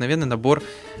просто-напросто обыкновенный набор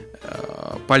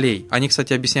полей. Они,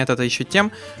 кстати, объясняют это еще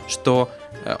тем, что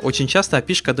очень часто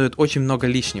API-шка дает очень много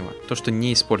лишнего, то, что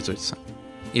не используется.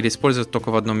 Или используют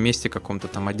только в одном месте, каком-то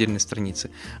там отдельной странице.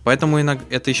 Поэтому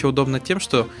это еще удобно тем,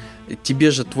 что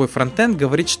тебе же твой фронтенд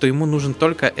говорит, что ему нужен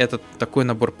только этот такой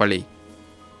набор полей.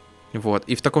 Вот.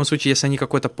 И в таком случае, если они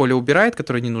какое-то поле убирают,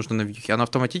 которое не нужно на вьюхе, оно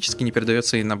автоматически не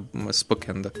передается и с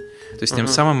бэкэнда. То есть тем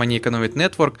самым они экономят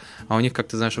нетворк, а у них, как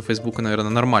ты знаешь, у Facebook,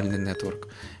 наверное, нормальный нетворк.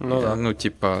 Ну,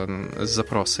 типа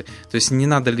запросы. То есть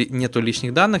нету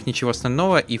лишних данных, ничего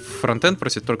остального, и фронтенд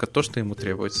просит только то, что ему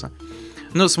требуется.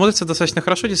 Ну, смотрится достаточно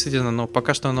хорошо, действительно, но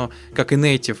пока что оно, как и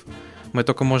native, мы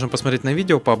только можем посмотреть на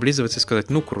видео, пооблизываться и сказать,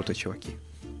 ну, круто, чуваки.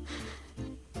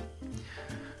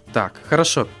 Так,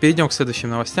 хорошо, перейдем к следующим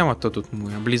новостям, а то тут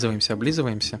мы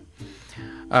облизываемся.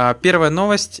 Первая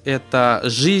новость – это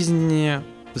жизнь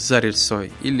за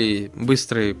рельсой, или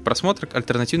быстрый просмотр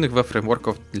альтернативных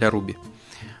веб-фреймворков для Ruby.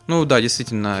 Ну да,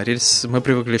 действительно, мы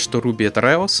привыкли, что Ruby – это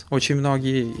Rails, очень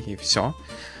многие, и все.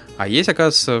 А есть,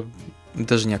 оказывается,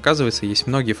 даже не оказывается, есть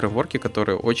многие фреймворки,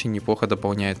 которые очень неплохо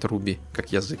дополняют Ruby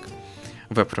как язык,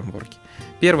 веб-фреймворки.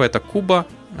 Первый – это Kuba,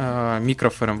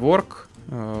 микрофреймворк.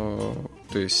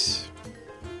 То есть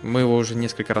мы его уже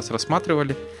несколько раз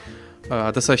рассматривали.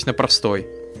 Достаточно простой,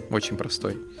 очень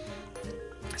простой.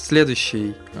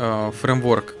 Следующий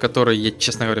фреймворк, который я,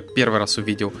 честно говоря, первый раз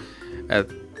увидел,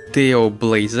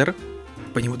 Tailblazor.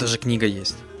 По нему даже книга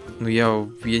есть. Ну, я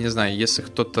не знаю, если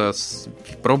кто-то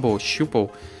пробовал,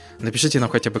 щупал, напишите нам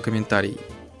хотя бы комментарий.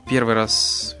 Первый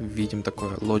раз видим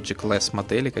такое Logic-less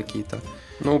модели какие-то.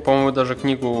 Ну, по-моему, даже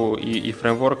книгу и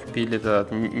фреймворк пилит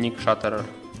Ник Шаттерер.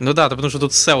 Ну да, потому что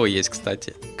тут SEO есть,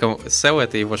 кстати. SEO —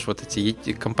 это его ж вот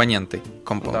эти компоненты,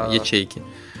 ячейки.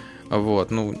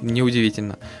 Вот, ну,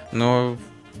 неудивительно. Но,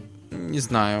 не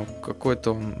знаю,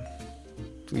 какой-то он...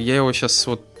 Я его сейчас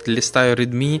вот листаю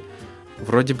readme,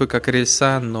 вроде бы как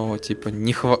рельса, но типа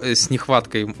с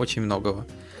нехваткой очень многого.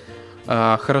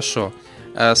 Хорошо.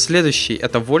 Следующий —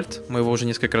 это Volt, мы его уже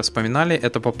несколько раз вспоминали.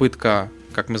 Это попытка,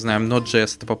 как мы знаем,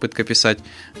 Node.js — это попытка писать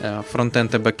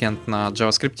фронтенд и бэкенд на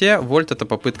JavaScript. Volt — это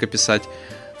попытка писать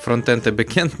фронтенд и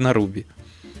бэкенд на Ruby.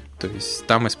 То есть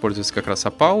там используется как раз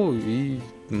APAU, и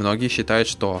многие считают,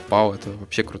 что APAU — это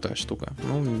вообще крутая штука.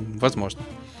 Ну, возможно.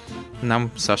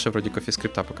 Нам, Саша, вроде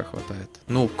CoffeeScript пока хватает.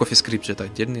 Ну, CoffeeScript же это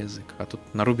отдельный язык, а тут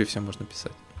на Ruby все можно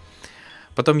писать.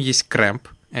 Потом есть Cramp.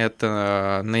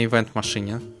 Это на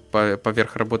ивент-машине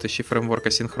поверх работающий фреймворк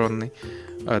асинхронный.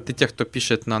 Для тех, кто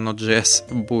пишет на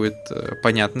Node.js, будет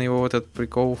понятно его вот этот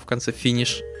прикол в конце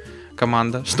finish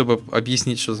команда, чтобы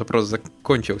объяснить, что запрос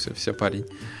закончился, все, парень.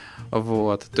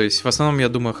 Вот. То есть в основном, я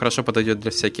думаю, хорошо подойдет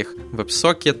для всяких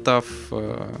веб-сокетов,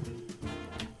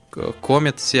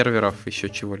 коммет-серверов, еще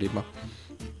чего-либо.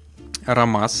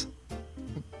 Рамас.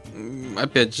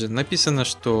 Опять же, написано,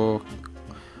 что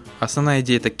основная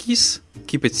идея — это KISS,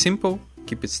 keep it simple,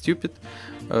 keep it stupid.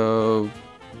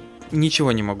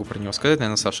 Ничего не могу про него сказать,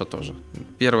 наверное, Саша тоже.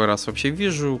 Первый раз вообще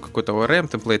вижу какой-то ORM,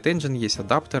 template engine, есть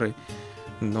адаптеры,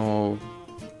 но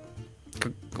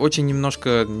очень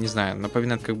немножко, не знаю,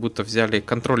 напоминает, как будто взяли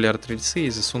контроллер от рельсы и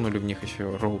засунули в них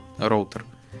еще роутер.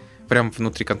 Прямо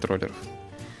внутри контроллеров.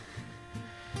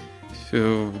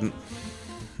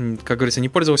 Как говорится, не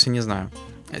пользовался, не знаю.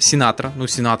 Sinatra,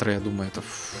 Sinatra, я думаю, это,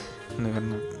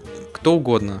 наверное, кто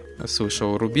угодно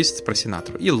слышал рубист про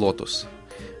Sinatra. И Lotus.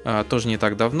 Тоже не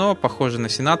так давно, похоже на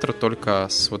Sinatra, только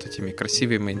с вот этими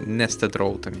красивыми nested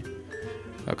роутами,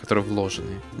 которые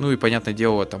вложены. Ну и, понятное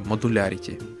дело, там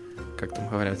modularity. Как там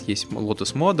говорят, есть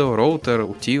Lotus Model, роутер,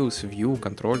 Utils, View,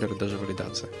 контроллер, даже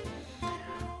валидация.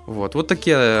 Вот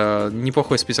такие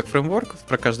неплохой список фреймворков.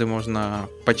 Про каждый можно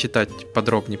почитать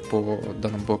подробнее по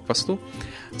данному блогпосту.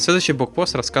 Следующий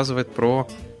блогпост рассказывает про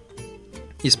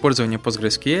использование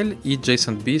PostgreSQL и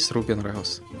JSONB с Ruby on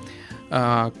Rails.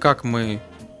 Как мы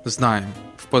знаем,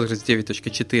 в Postgres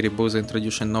 9.4 был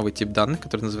заинтродюшен новый тип данных,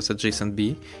 который называется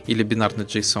JSONB или бинарный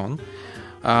JSON.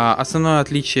 Основное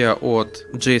отличие от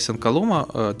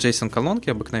JSON-колонки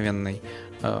обыкновенной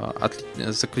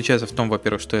заключается в том,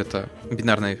 во-первых, что это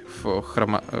бинарный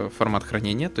формат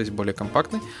хранения, то есть более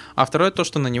компактный, а второе то,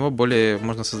 что на него более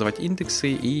можно создавать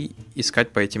индексы и искать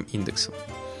по этим индексам.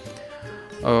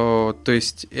 То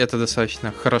есть это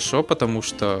достаточно хорошо, потому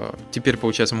что теперь,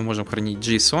 получается, мы можем хранить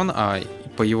JSON, а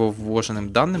по его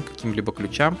вложенным данным, каким-либо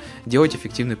ключам, делать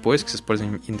эффективный поиск с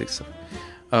использованием индексов.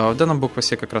 В данном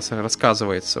блогпосте как раз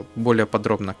рассказывается более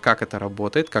подробно, как это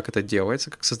работает, как это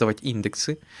делается, как создавать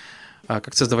индексы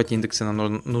на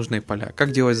нужные поля,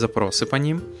 как делать запросы по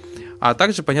ним, а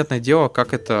также, понятное дело,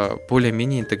 как это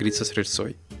более-менее интегрится с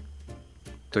рельсой.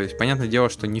 То есть, понятное дело,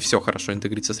 что не все хорошо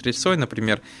интегрится с рельсой.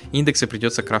 Например, индексы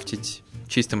придется крафтить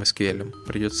чистым SQL.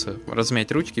 Придется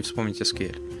размять ручки и вспомнить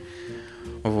SQL.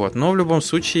 Вот. Но в любом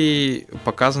случае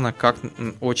показано, как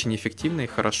очень эффективно и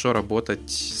хорошо работать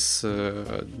с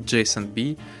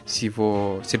JSONB, с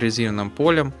его сериализированным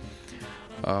полем,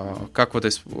 как вот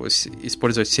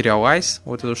использовать serialize,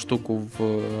 вот эту штуку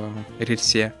в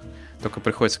рельсе. Только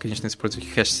приходится, конечно, использовать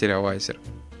хэш-сериалайзер.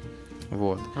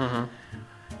 Вот. Uh-huh.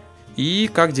 И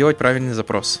как делать правильный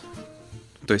запрос.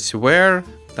 То есть where,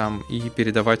 там, и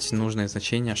передавать нужные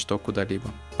значения, что куда-либо.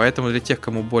 Поэтому для тех,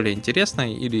 кому более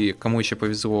интересно, или кому еще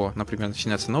повезло, например,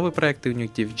 начинаются новые проекты, у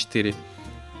них 9.4,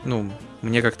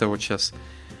 мне как-то вот сейчас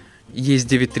есть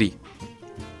 9.3.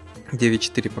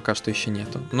 9.4 пока что еще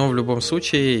нету. Но в любом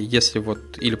случае, если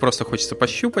или просто хочется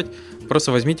пощупать,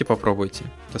 просто возьмите, попробуйте.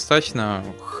 Достаточно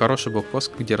хороший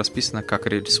блогпост, где расписано, как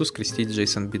рельсу скрестить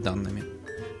JSONB данными.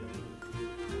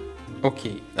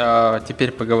 Окей,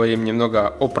 теперь поговорим немного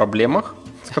о проблемах,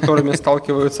 с которыми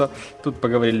сталкиваются. Тут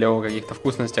поговорили о каких-то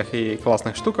вкусностях и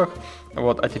классных штуках.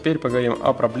 А теперь поговорим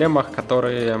о проблемах,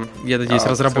 которые... Я надеюсь,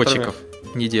 разработчиков,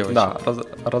 не девочек. Да,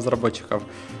 разработчиков,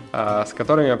 с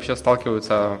которыми вообще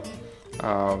сталкиваются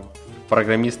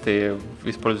программисты,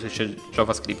 использующие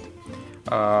JavaScript.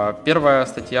 Первая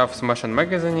статья в Smash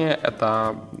Magazine —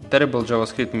 это Terrible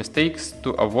JavaScript Mistakes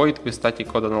to Avoid with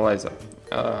Static Code Analyzer,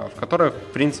 в которой,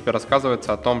 в принципе,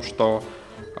 рассказывается о том, что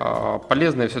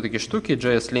полезные все-таки штуки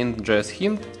JSLint,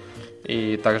 JSHint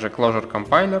и также Clojure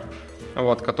Compiler,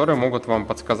 которые могут вам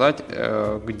подсказать,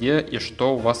 где и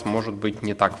что у вас может быть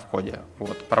не так в коде.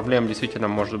 Проблем действительно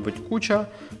может быть куча,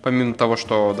 помимо того,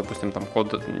 что, допустим, там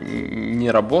код не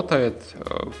работает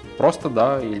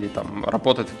просто, или там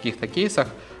работает в каких-то кейсах,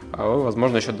 вы,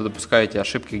 возможно, еще допускаете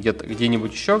ошибки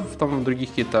где-нибудь еще в других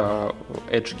каких-то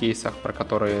edge кейсах, про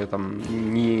которые там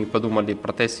не подумали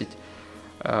протестить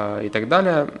и так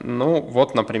далее. Ну,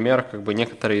 вот, например, как бы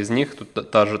некоторые из них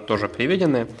тут даже тоже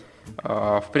приведены.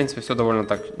 В принципе, все довольно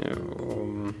так,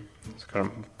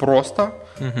 скажем, просто,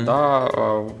 да,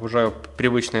 уже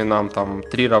привычные нам там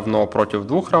 3 равно против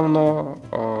 2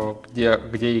 равно, где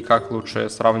и как лучше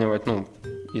сравнивать, ну,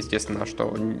 естественно,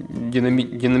 что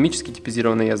динамически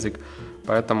типизированный язык,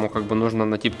 поэтому как бы нужно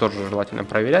на тип тоже желательно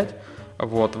проверять.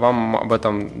 Вот, вам об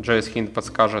этом JS-Hint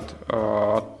подскажет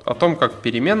о том, как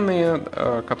переменные,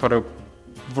 которые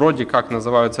вроде как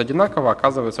называются одинаково,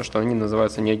 оказывается, что они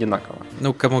называются не одинаково.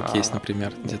 Ну, кому кейс,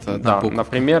 например, где-то да,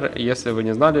 например, если вы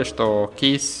не знали, что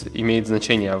кейс имеет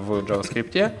значение в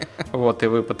JavaScript, вот, и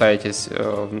вы пытаетесь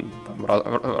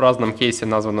в разном кейсе,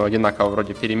 названного одинаково,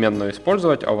 вроде переменную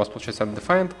использовать, а у вас получается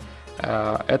undefined,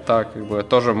 это как бы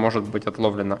тоже может быть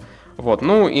отловлено. Вот.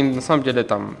 Ну и на самом деле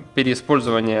там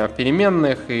переиспользование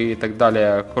переменных и так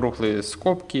далее, круглые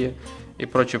скобки и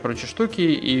прочие штуки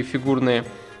и фигурные.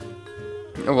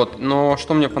 Вот. Но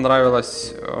что мне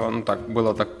понравилось, ну так,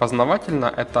 было так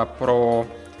познавательно, это про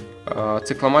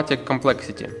Cyclomatic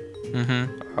Complexity,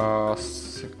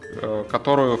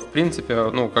 которую в принципе,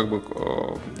 ну как бы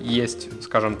есть,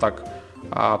 скажем так,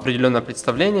 определенное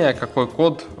представление, какой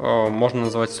код можно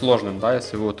назвать сложным, да,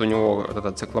 если вот у него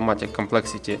этот Cyclomatic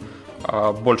Complexity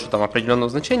больше там определенного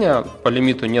значения, по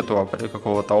лимиту нету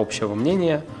какого-то общего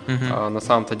мнения на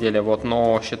самом-то деле, вот,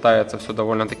 но считается все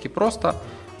довольно-таки просто,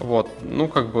 вот, ну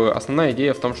как бы основная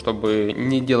идея в том, чтобы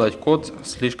не делать код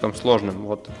слишком сложным,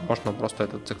 вот, можно просто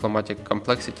этот Cyclomatic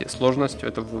Complexity сложностью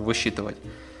это высчитывать.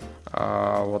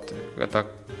 Вот это,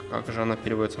 как же она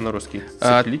переводится на русский?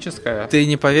 Циклическая. Ты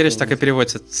не поверишь, так и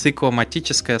переводится.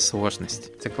 Цикломатическая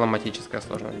сложность. Цикломатическая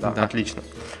сложность, да. Отлично.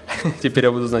 Теперь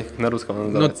я буду знать, как на русском она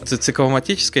называется. Ну,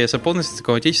 цикломатическая, если полностью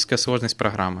цикломатическая сложность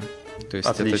программы. То есть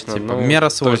отлично. Это типа мера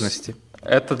сложности.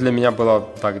 Это для меня было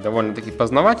так довольно-таки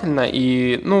познавательно.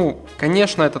 И, ну,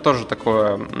 конечно, это тоже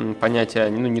такое понятие,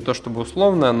 ну, не то чтобы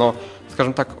условное, но,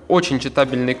 скажем так, очень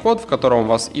читабельный код, в котором у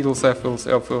вас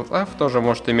else-if тоже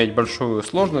может иметь большую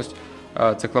сложность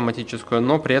цикломатическую,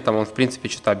 но при этом он, в принципе,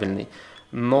 читабельный.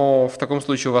 Но в таком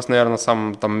случае у вас, наверное,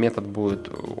 сам там метод будет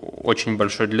очень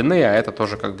большой длины, а это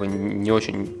тоже как бы не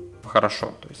очень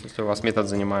хорошо. То есть, если у вас метод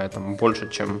занимает там больше,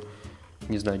 чем,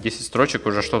 не знаю, 10 строчек,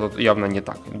 уже что-то явно не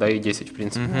так. Да и 10, в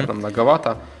принципе, наверное,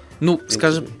 многовато. Ну,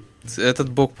 скажем, этот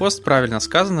блогпост правильно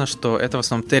сказано, что это в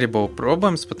основном terrible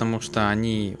problems, потому что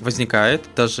они возникают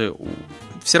даже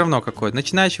все равно какой,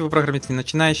 начинающий вы программист, не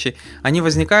начинающий, они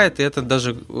возникают, и это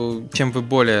даже, чем вы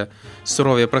более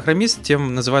суровее программист,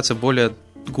 тем называются более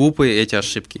глупые эти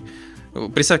ошибки.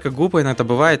 Представь, как глупо иногда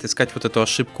бывает искать вот эту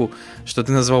ошибку, что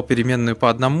ты назвал переменную по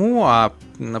одному, а,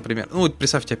 например, ну,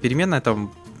 представь, у тебя переменная,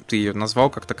 там, ты ее назвал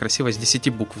как-то красиво, из 10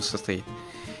 букв состоит.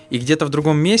 И где-то в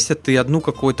другом месте ты одну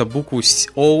какую-то букву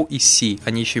O и C,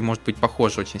 они еще и, может быть,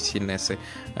 похожи очень сильно, если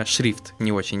шрифт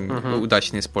не очень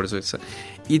удачно используется.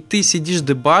 И ты сидишь,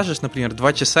 дебажишь, например,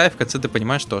 2 часа, и в конце ты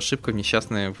понимаешь, что ошибка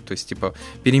несчастная, то есть, типа,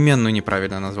 переменную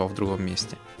неправильно назвал в другом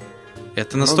месте.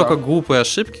 Это настолько глупые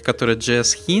ошибки, которые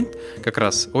JS-Hint как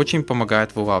раз очень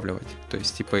помогает вылавливать. То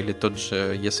есть, типа, или тот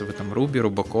же, если вы там Ruby,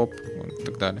 Rubocop и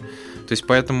так далее. То есть,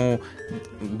 поэтому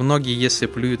многие, если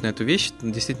плюют на эту вещь,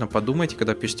 действительно подумайте,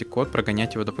 когда пишете код,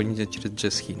 прогоняйте его дополнительно через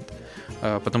JS-Hint.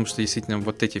 Потому что, действительно,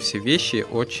 вот эти все вещи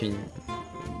очень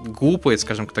глупые,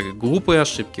 скажем так, глупые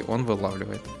ошибки он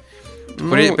вылавливает.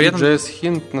 При этом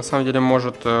JS-Hint на самом деле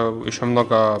может еще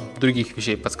много других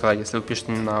вещей подсказать. Если вы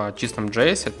пишете на чистом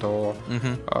JS, то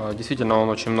действительно он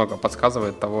очень много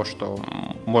подсказывает того, что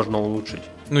можно улучшить.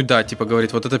 Ну да, типа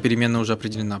говорит, вот эта переменная уже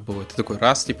определена была. Ты такой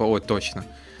раз, типа, ой, точно.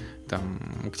 Там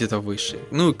где-то выше.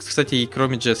 Ну, кстати, и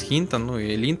кроме JS-Hint, ну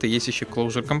и Lint есть еще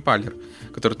Closure Compiler,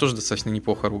 который тоже достаточно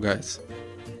неплохо ругается.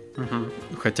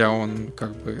 Хотя он,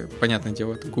 как бы, понятное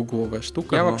дело, это гугловая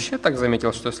штука. Я вообще так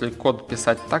заметил, что если код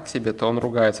писать так себе, то он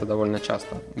ругается довольно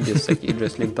часто, без всяких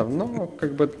JS-линтов, но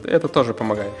как бы это тоже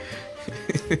помогает.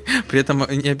 При этом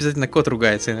не обязательно код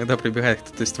ругается, иногда прибегает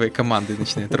кто-то из твоей команды и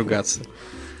начинает ругаться.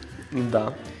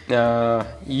 Да.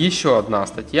 Еще одна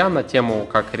статья на тему,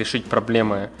 как решить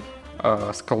проблемы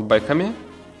с колбеками.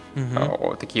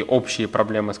 Такие общие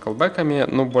проблемы с колбеками.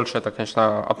 Ну, больше это,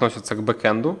 конечно, относится к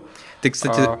бэкэнду. Ты,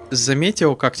 кстати,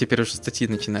 заметил, как теперь уже статьи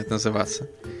начинают называться?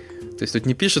 То есть тут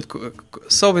не пишут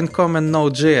Solving Common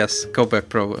Node.js callback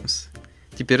problems.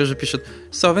 Теперь уже пишут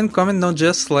Solving Common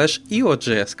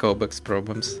Node.js/EO.js callbacks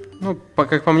problems. Ну,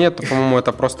 как по мне, то, по-моему,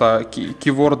 это просто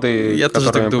кейворды,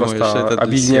 которыми просто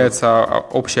объединяется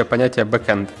общее понятие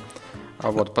бэкэнд.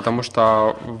 Вот, потому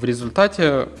что в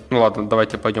результате, ну ладно,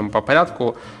 давайте пойдем по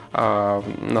порядку.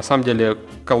 На самом деле,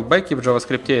 callback'и в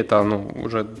JavaScript это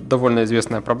уже довольно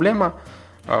известная проблема.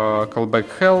 callback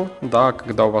hell, да,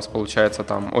 когда у вас получается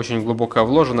там очень глубокая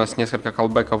вложенность, несколько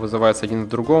колбеков вызывается один в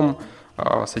другом,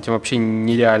 с этим вообще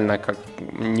нереально,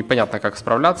 непонятно как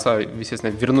справляться,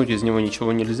 естественно, вернуть из него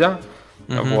ничего нельзя,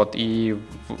 вот, и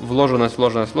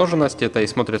вложенность, это и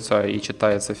смотрится, и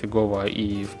читается фигово,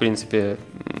 и, в принципе,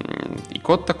 и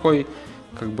код такой,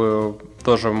 как бы,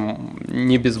 тоже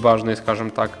не безважный,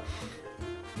 скажем так.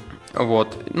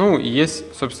 Вот, ну,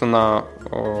 есть, собственно,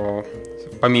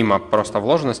 помимо просто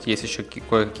вложенности, есть еще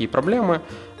кое-какие проблемы.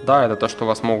 Да, это то, что у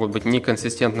вас могут быть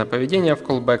неконсистентное поведение в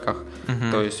колбеках.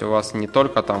 То есть у вас не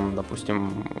только там,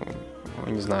 допустим,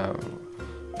 не знаю,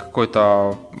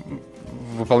 какой-то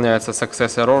выполняется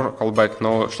success error callback,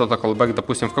 но что-то callback,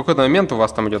 допустим, в какой-то момент у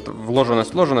вас там идет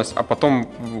вложенность, а потом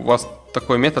у вас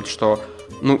такой метод, что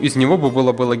из него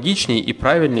было бы логичнее и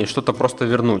правильнее что-то просто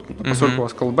вернуть. Но поскольку у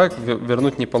вас callback,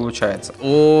 вернуть не получается.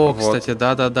 Кстати,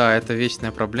 да, это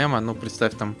вечная проблема. Ну,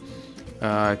 представь, там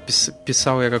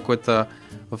писал я какой-то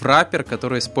wrapper,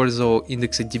 который использовал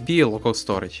IndexedDB и Local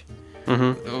Storage.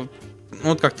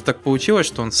 Вот как-то так получилось,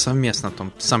 что он совместно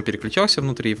там сам переключался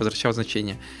внутри и возвращал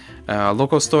значение.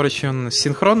 Local Storage, он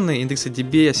синхронный,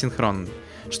 IndexedDB асинхронный.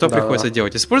 Что приходится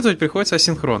делать? Использовать приходится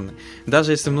асинхронный.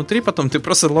 Даже если внутри потом ты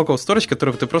просто Local Storage,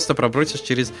 который ты просто пробросишь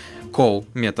через call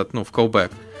метод, в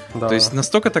callback. Да. То есть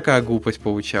настолько такая глупость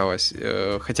получалась,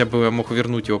 хотя бы я мог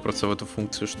вернуть его просто в эту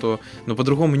функцию, что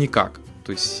по-другому никак.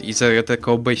 То есть из-за этой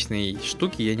callback-ной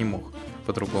штуки я не мог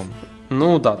по-другому.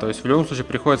 Ну да, то есть в любом случае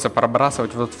приходится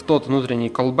пробрасывать вот в тот внутренний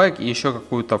callback и еще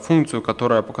какую-то функцию,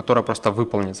 которая просто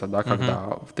выполнится, да,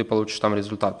 когда ты получишь там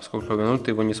результат, поскольку вернуть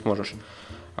ты его не сможешь.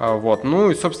 Вот.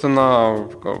 Ну и, собственно,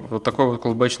 вот такой вот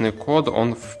callback-ный код,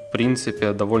 он в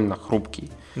принципе довольно хрупкий.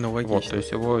 Ну, логично. Вот, то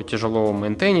есть его тяжело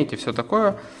мейнтейнить и все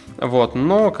такое. Вот.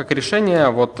 Но как решение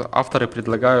вот авторы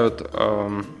предлагают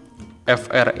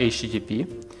FR-HTTP.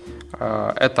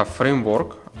 Это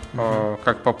фреймворк.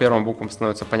 Как по первым буквам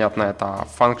становится понятно, это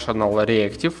Functional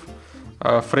Reactive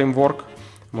фреймворк.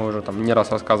 Мы уже там не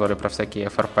раз рассказывали про всякие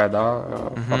FRP, да,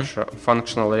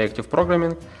 Functional Reactive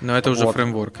Programming. Но это уже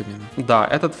фреймворк именно. Да,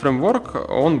 этот фреймворк,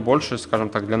 он больше, скажем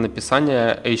так, для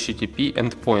написания HTTP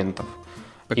endpointов.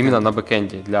 Именно на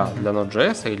бэкэнде для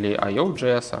Node.js или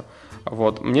IO.js.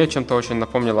 Вот. Мне чем-то очень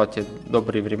напомнило те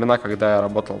добрые времена, когда я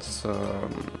работал с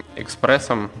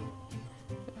экспрессом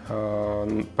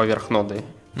поверх ноды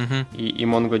и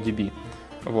MongoDB.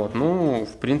 Вот,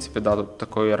 в принципе, да, тут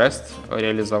такой REST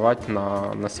реализовать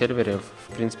на сервере,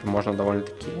 в принципе, можно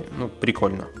довольно-таки,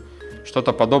 прикольно.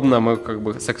 Что-то подобное мы как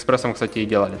бы с экспрессом, кстати, и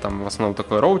делали. Там в основном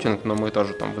такой роутинг, но мы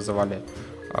тоже там вызывали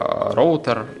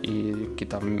роутер и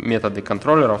какие-то методы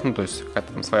контроллеров, то есть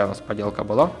какая-то там своя у нас поделка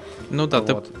была. Ну да,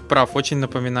 вот. Ты прав, очень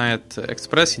напоминает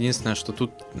экспресс, единственное, что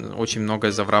тут очень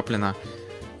многое завраплено.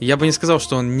 Я бы не сказал,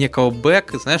 что он не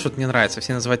callback. Знаешь, вот мне нравится,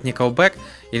 все называют не callback.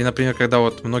 Или, например, когда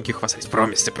вот многие хвастались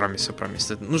промисы.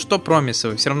 Ну что промисы?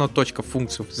 Вы все равно точка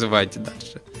функцию вызываете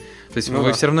дальше. То есть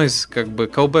вы все равно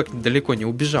callback далеко не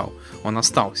убежал. Он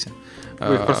остался.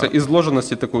 Вы просто из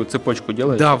ложенности такую цепочку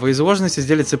делаете? Да, вы из ложенности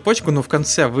сделали цепочку, но в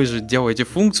конце вы же делаете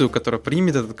функцию, которая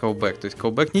примет этот callback. То есть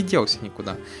callback не делся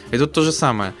никуда. И тут то же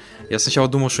самое. Я сначала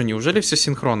думал, что неужели все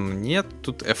синхронно? Нет,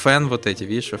 тут FN вот эти,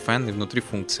 видишь, FN и внутри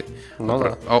функции.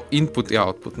 Input и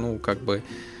output,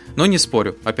 Но не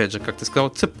спорю. Опять же, как ты сказал,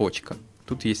 цепочка.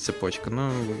 Тут есть цепочка.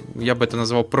 Я бы это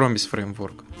назвал промис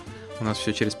фреймворк. У нас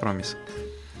все через промис.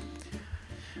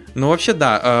 Вообще,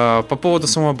 да, по поводу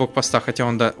самого блокпоста, хотя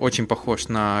он, да, очень похож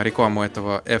на рекламу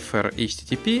этого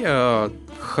FR-HTTP,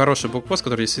 хороший блокпост,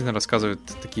 который действительно рассказывает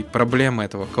такие проблемы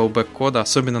этого callback-кода,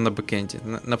 особенно на бэкэнде.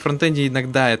 На фронтенде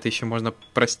иногда это еще можно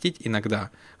простить, иногда,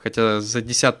 хотя за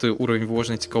 10-й уровень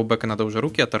вложенности callback надо уже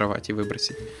руки оторвать и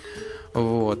выбросить.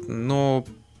 Вот, но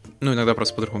иногда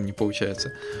просто по-другому не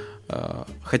получается.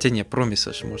 Хотя нет,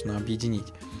 промисы же можно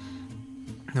объединить.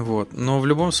 Вот. Но в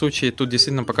любом случае тут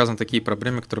действительно показаны такие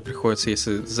проблемы, которые приходится,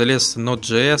 если залез в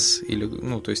Node.js или,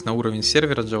 то есть на уровень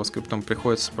сервера JavaScript, потом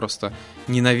приходится просто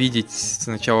ненавидеть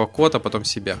сначала код, а потом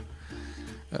себя.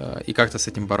 И как-то с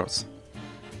этим бороться.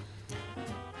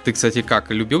 Ты, кстати,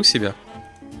 любил себя?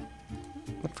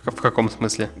 В каком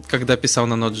смысле? Когда писал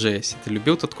на Node.js, ты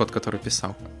любил тот код, который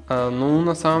писал?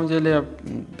 На самом деле,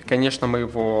 конечно, мы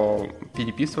его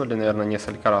переписывали, наверное,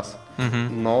 несколько раз.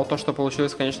 Но то, что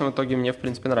получилось в конечном итоге, мне, в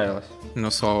принципе, нравилось.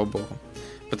 Слава богу.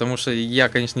 Потому что я,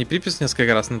 конечно, не переписывал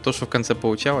несколько раз, но то, что в конце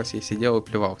получалось, я сидел и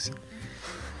плевался.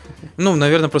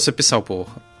 Наверное, просто писал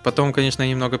плохо. Потом, конечно, я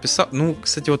немного писал.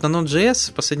 Кстати, вот на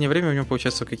Node.js в последнее время у него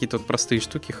получаются какие-то вот простые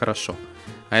штуки хорошо.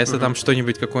 А если там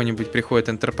что-нибудь, какой-нибудь приходит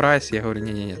Enterprise, я говорю,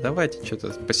 не-не-не, давайте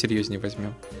что-то посерьезнее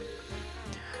возьмем.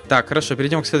 Так, хорошо,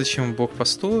 перейдем к следующему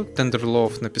блогпосту.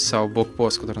 Tenderlove написал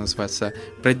блогпост, который называется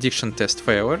Prediction Test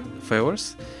Failures.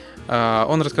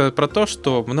 Он рассказывает про то,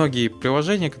 что многие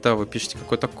приложения, когда вы пишете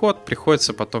какой-то код,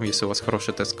 приходится потом, если у вас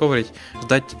хороший тест coverage,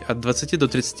 ждать от 20 до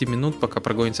 30 минут, пока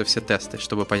прогонятся все тесты,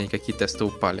 чтобы понять, какие тесты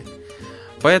упали.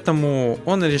 Поэтому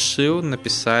он решил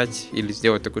написать или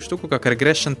сделать такую штуку, как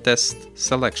Regression Test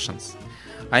Selections.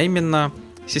 А именно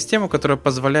систему, которая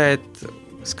позволяет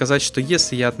сказать, что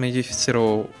если я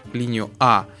отмодифицировал линию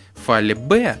А в файле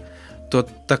B, то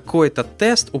такой-то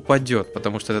тест упадет,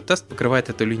 потому что этот тест покрывает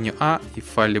эту линию А и в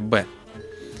файле B.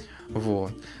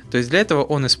 Вот. То есть для этого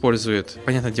он использует,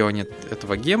 понятное дело, нет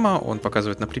этого гема, он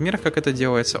показывает на примерах, как это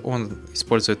делается, он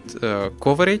использует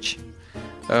coverage,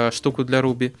 штуку для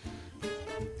Ruby,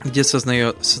 где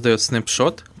создает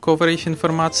снапшот coverage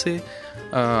информации,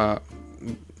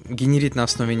 генерит на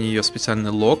основе нее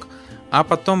специальный лог, а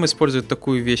потом использует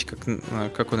такую вещь,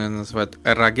 как он ее называет,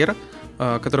 Rager,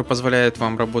 который позволяет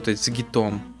вам работать с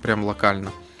гитом прям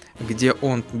локально, где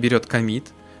он берет коммит,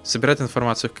 собирает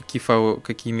информацию, какие файлы,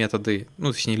 какие методы,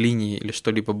 ну, точнее, линии или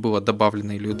что-либо было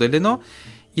добавлено или удалено,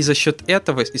 и за счет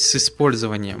этого, с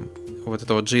использованием вот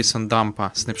этого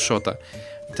JSON-дампа, снапшота,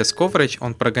 test coverage,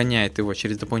 он прогоняет его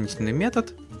через дополнительный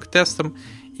метод к тестам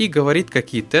и говорит,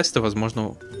 какие тесты,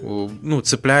 возможно, ну,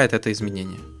 цепляет это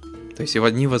изменение. То есть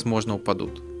они, возможно,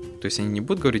 упадут. То есть они не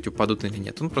будут говорить, упадут или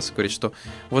нет. Он просто говорит, что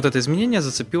вот это изменение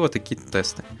зацепило такие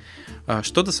тесты.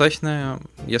 Что достаточно,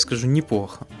 я скажу,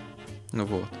 неплохо.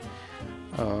 Вот.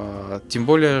 Тем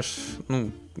более,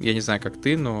 ну, я не знаю, как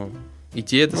ты, но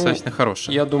идея достаточно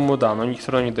хорошая. Я думаю, да, но у них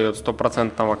все равно не дает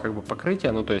стопроцентного как бы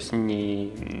покрытия, ну, то есть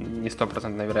не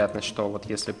стопроцентная вероятность, что вот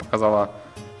если показала,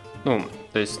 ну,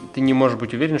 то есть ты не можешь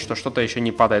быть уверен, что что-то еще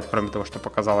не падает, кроме того, что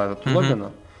показала этот логин.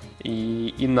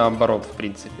 И наоборот, в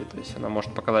принципе. То есть она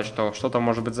может показать, что что-то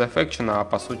может быть заэффекчено, а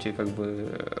по сути, как бы,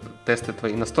 тесты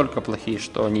твои настолько плохие,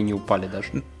 что они не упали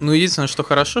даже. Ну, единственное, что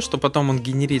хорошо, что потом он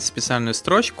генерит специальную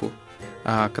строчку,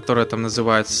 которая там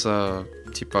называется,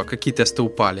 типа, какие тесты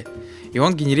упали. И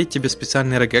он генерит тебе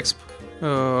специальный regexp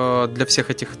для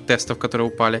всех этих тестов, которые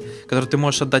упали, который ты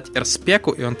можешь отдать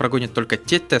RSpec, и он прогонит только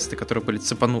те тесты, которые были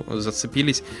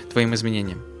зацепились твоим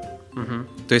изменением.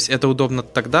 Угу. То есть это удобно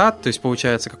тогда, то есть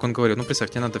получается, как он говорил, ну представь,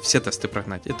 тебе надо все тесты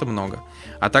прогнать, это много.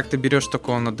 А так ты берешь только,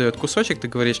 он отдает кусочек, ты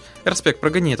говоришь, RSpec,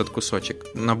 прогони этот кусочек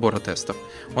набора тестов.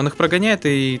 Он их прогоняет,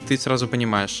 и ты сразу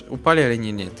понимаешь, упали или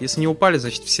нет. Если не упали,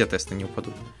 значит все тесты не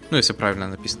упадут. Ну, если правильно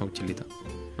написано утилита.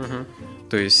 Угу.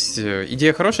 То есть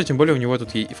идея хорошая, тем более у него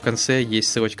тут в конце есть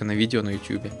ссылочка на видео на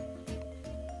YouTube.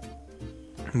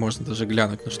 Можно даже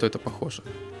глянуть, на что это похоже.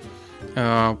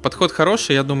 Подход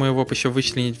хороший, я думаю, его еще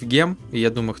вычленить в гем, и я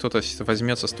думаю, кто-то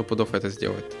возьмется, 100 пудов это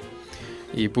сделает.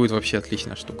 И будет вообще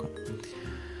отличная штука.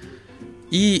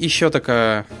 И еще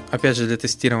такая, опять же, для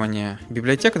тестирования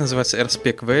библиотека, называется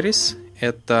RSpec Varies.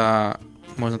 Это,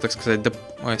 можно так сказать,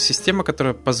 система,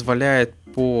 которая позволяет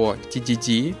по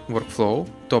TDD, workflow,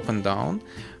 top and down,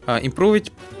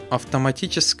 импровить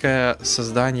автоматическое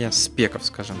создание спеков,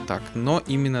 скажем так, но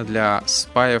именно для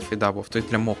спаев и дабов, то есть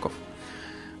для моков.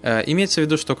 Имеется в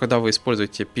виду, что когда вы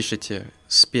пишете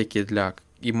спеки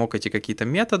и мокаете какие-то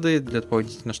методы для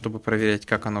дополнительно, чтобы проверять,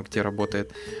 как оно где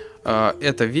работает,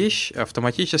 эта вещь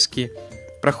автоматически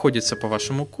проходится по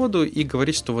вашему коду и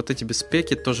говорит, что вот эти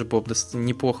спеки тоже было бы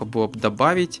неплохо было бы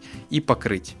добавить и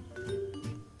покрыть.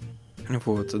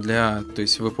 Вот, то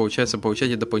есть вы, получается,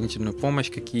 получаете дополнительную помощь,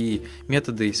 какие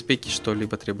методы и спеки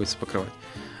что-либо требуется покрывать.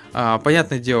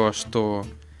 Понятное дело, что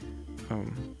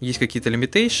есть какие-то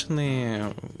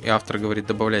лимитейшны, и автор говорит,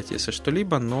 добавляйте, если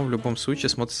что-либо, но в любом случае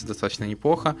смотрится достаточно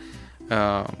неплохо.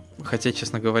 Хотя,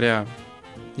 честно говоря,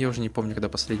 я уже не помню, когда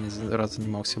последний раз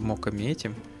занимался моками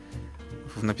этим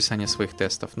в написании своих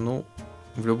тестов. Ну,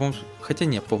 в любом... Хотя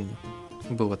не помню.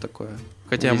 Было такое.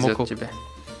 Хотя я мокал... тебя.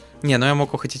 Не, ну я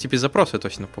мог HTTP запросы, я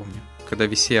точно помню. Когда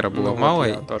VCR было мало.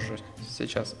 Я тоже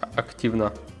сейчас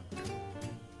активно.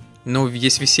 Ну,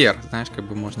 есть VCR, знаешь, как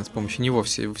бы можно с помощью него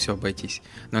все обойтись.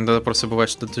 Но иногда просто бывает,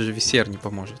 что даже VCR не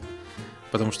поможет.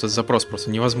 Потому что запрос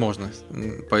просто невозможно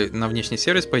на внешний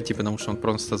сервис пойти, потому что он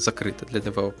просто закрыт для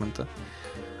девелопмента.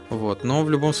 Вот. Но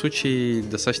в любом случае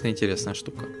достаточно интересная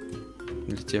штука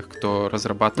для тех, кто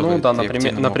разрабатывает. Ну да,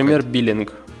 например,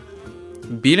 биллинг.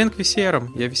 Биллинг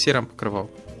VCR, я VCR покрывал.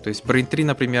 То есть Brain3,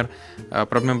 например,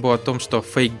 проблема была в том, что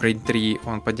Fake Brain3,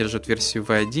 он поддерживает версию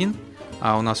V1,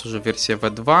 а у нас уже версия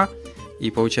V2, и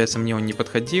получается мне он не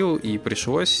подходил, и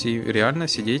пришлось реально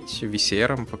сидеть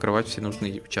VCR, покрывать все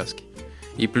нужные участки.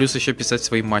 И плюс еще писать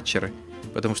свои матчеры,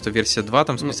 потому что версия 2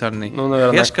 там специальный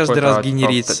хэш каждый раз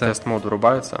генерится. Тест-мод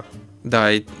врубается?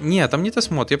 Да, нет, там не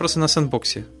тест-мод, я просто на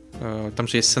сэндбоксе там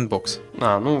же есть Sandbox.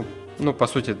 Ну, по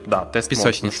сути, да, тест.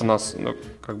 Песочница. У нас,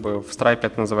 как бы в Stripe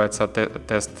это называется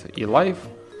тест и live.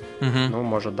 Ну,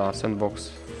 может, да, Sandbox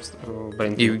в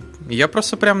Brain. И я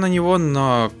просто прям на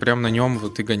нем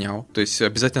вот и гонял. То есть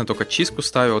обязательно только чистку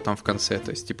ставил там в конце.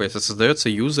 То есть, типа, если создается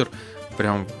юзер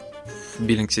прям в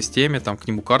биллинг-системе, там к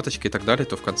нему карточки и так далее,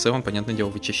 то в конце он, понятное дело,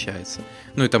 вычищается.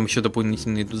 Ну и там еще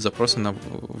дополнительно идут запросы на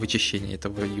вычищение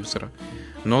этого юзера.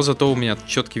 Но зато у меня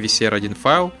четкий VCR один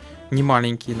файл, не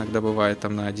маленький, иногда бывает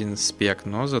там на один спек,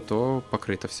 но зато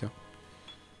покрыто все.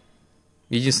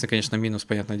 Единственный, конечно, минус,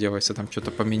 понятное дело, если там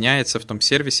что-то поменяется в том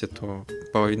сервисе, то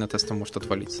половина теста может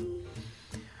отвалиться.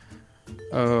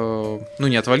 Ну,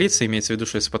 не отвалиться, имеется в виду,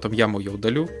 что если потом яму я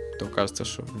удалю, то кажется,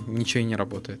 что ничего и не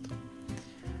работает.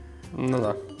 Ну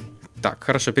да. Так,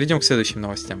 хорошо, перейдем к следующим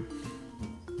новостям.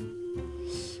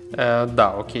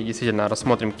 Да, окей, действительно,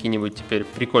 рассмотрим какие-нибудь теперь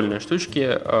прикольные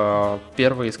штучки.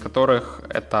 Первый из которых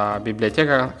это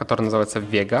библиотека, которая называется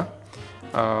Vega.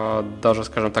 Даже,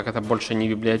 скажем так, это больше не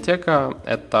библиотека,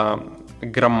 это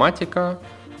грамматика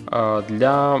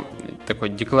для такой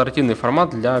декларативный формат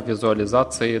для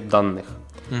визуализации данных.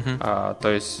 То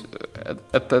есть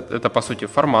это по сути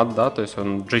формат, да, то есть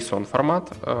он JSON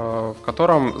формат, в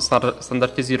котором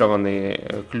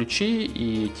стандартизированы ключи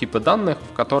и типы данных,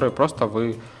 в которые просто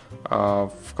вы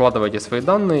вкладываете свои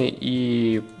данные,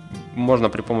 и можно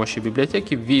при помощи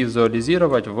библиотеки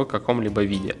визуализировать в каком-либо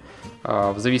виде.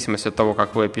 В зависимости от того,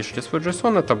 как вы пишете свой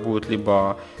JSON, это будут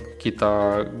либо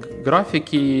какие-то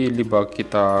графики, либо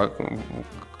какие-то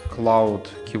cloud,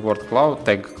 keyword cloud,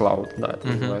 tag cloud, да, это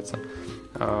называется.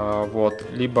 Вот,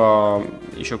 либо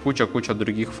еще куча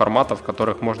других форматов, в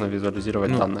которых можно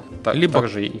визуализировать данные. Либо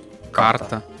также и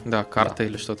карта. Да, карта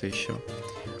или что-то еще.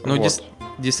 Ну, вот.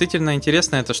 Действительно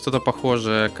интересно, это что-то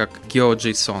похожее, как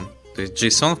GeoJSON. То есть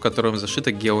JSON, в котором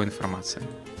зашита геоинформация.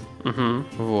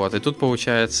 Вот, и тут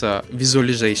получается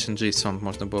Visualization JSON,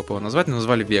 можно было бы его назвать, но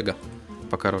назвали Vega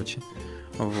покороче.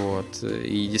 Вот,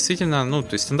 и действительно, ну,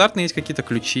 то есть стандартные есть какие-то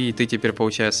ключи, и ты теперь,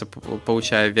 получается,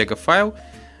 получая Vega файл,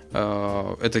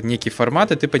 это некий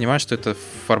формат, и ты понимаешь, что это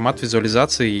формат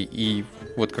визуализации, и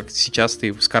вот как сейчас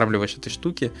ты вскармливаешь этой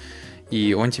штуки,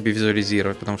 и он тебе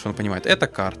визуализирует, потому что он понимает, это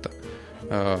карта,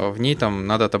 в ней там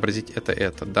надо отобразить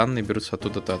это, данные берутся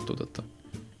оттуда-то, оттуда-то.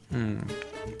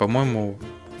 По-моему,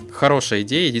 хорошая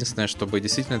идея, единственное, чтобы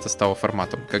действительно это стало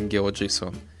форматом, как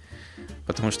GeoJSON.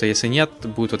 Потому что если нет,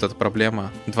 будет вот эта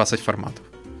проблема 20 форматов.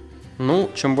 Ну,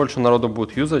 чем больше народу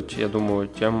будет юзать, я думаю,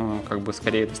 тем как бы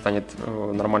скорее это станет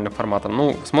нормальным форматом.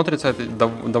 Ну, смотрится это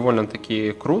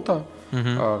довольно-таки круто,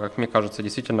 как мне кажется,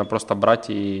 действительно просто брать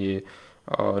и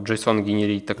JSON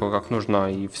генерить такой, как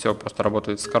нужно, и все просто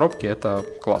работает с коробки, это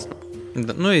классно.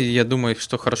 Да, ну и я думаю,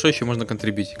 что хорошо еще можно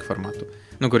контрибьютить к формату.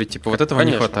 Ну, говорить, типа, вот этого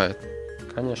конечно, не хватает.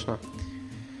 Конечно.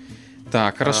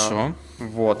 Так, хорошо.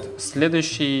 Вот.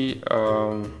 Следующий,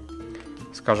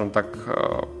 скажем так,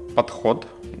 подход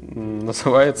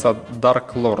называется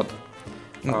Dark Lord.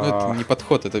 Ну, это не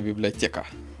подход, это библиотека.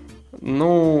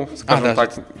 Ну, скажем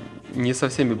так, не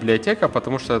совсем библиотека,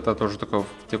 потому что это тоже такой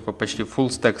почти full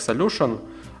stack solution.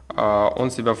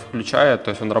 Он себя включает,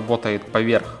 то есть он работает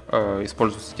поверх,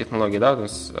 используются технологии, да, то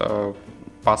есть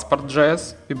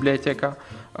Passport.js библиотека,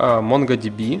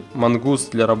 MongoDB,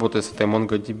 Mongoose для работы с этой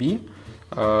MongoDB,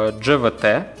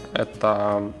 JWT,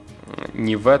 это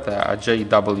не VT, а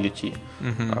JWT,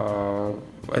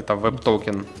 это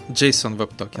веб-токен. JSON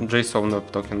веб-токен. JSON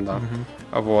веб-токен, да.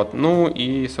 Вот, ну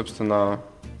и, собственно,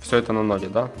 все это на ноде,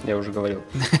 да, я уже говорил.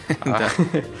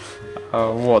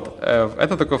 Вот,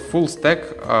 это такой full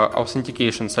stack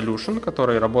authentication solution,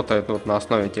 который работает вот на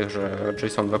основе тех же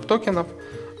JSON веб-токенов.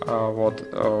 Вот,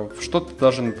 что-то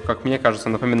даже, как мне кажется,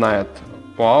 напоминает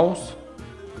OAuth,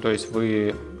 то есть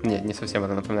вы... Нет, не совсем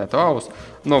это напоминает OAuth,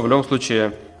 но в любом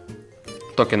случае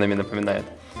токенами напоминает.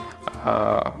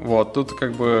 Вот, тут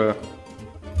как бы,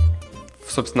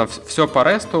 собственно, все по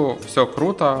ресту, все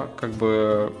круто, как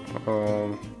бы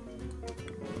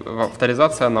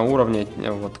авторизация на уровне,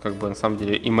 вот как бы на самом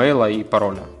деле, имейла и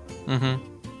пароля.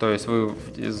 То есть вы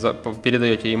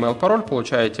передаете email, пароль,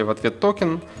 получаете в ответ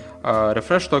токен,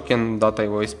 refresh токен, дата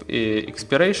его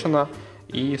expiration,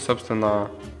 и, собственно,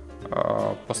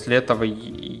 после этого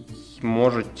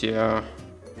можете...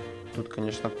 Тут,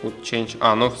 конечно, put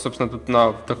change... ну, собственно, тут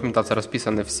на документации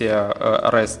расписаны все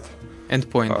REST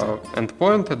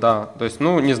endpoints, да. То есть,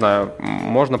 ну, не знаю,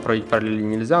 можно проводить параллель или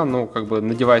нельзя, ну, как бы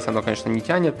на девайсе оно, конечно, не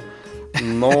тянет,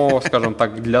 но, скажем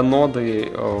так, для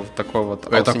ноды такой вот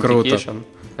authentication,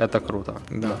 это круто.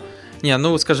 Да. Не,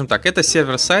 ну, скажем так, это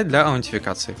сервер-сайт для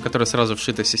аутентификации, в который сразу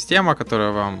вшита система,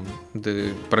 которая вам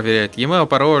проверяет e-mail,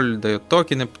 пароль, дает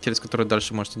токены, через которые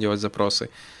дальше можете делать запросы.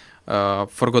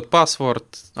 forgot password,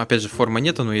 опять же, формы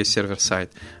нету, но есть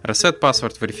сервер-сайд, reset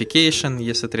password, verification,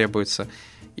 если требуется,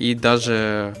 и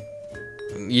даже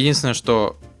единственное,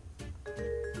 что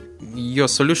ее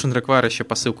solution require еще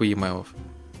посылку e-mailов.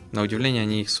 На удивление,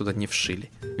 они их сюда не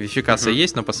вшили. Верификация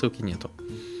есть, но посылки нету.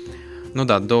 Ну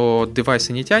да, до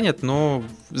девайса не тянет, но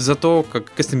зато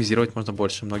как кастомизировать можно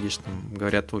больше. Многие же там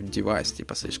говорят, вот девайс,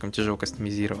 типа, слишком тяжело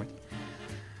кастомизировать.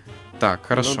 Так,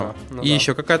 хорошо. И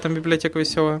еще какая там библиотека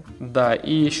веселая? Да,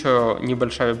 и еще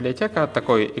небольшая библиотека,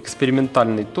 такой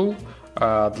экспериментальный тул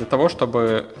для того,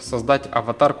 чтобы создать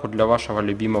аватарку для вашего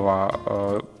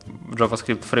любимого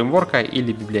JavaScript фреймворка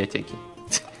или библиотеки.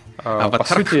 По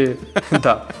сути,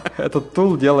 да, этот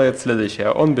тул делает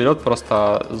следующее. Он берет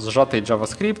просто сжатый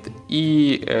JavaScript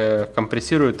и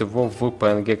компрессирует его в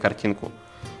PNG-картинку.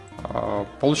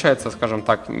 Получается, скажем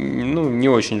так, не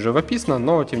очень живописно,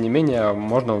 но тем не менее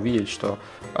можно увидеть, что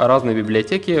разные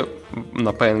библиотеки на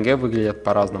PNG выглядят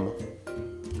по-разному.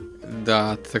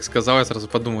 Да, ты так сказал, я сразу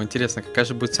подумал, интересно, какая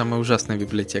же будет самая ужасная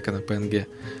библиотека на PNG?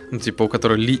 Ну, типа, у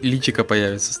которой личико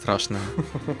появится страшное.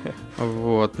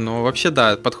 Вот, но вообще,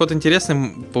 да, подход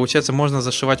интересный. Получается, можно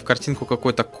зашивать в картинку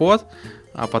какой-то код,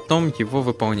 а потом его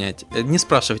выполнять. Не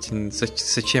спрашивайте,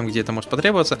 зачем, где это может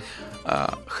потребоваться.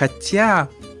 Хотя,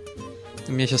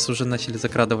 мне сейчас уже начали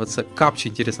закрадываться капчу,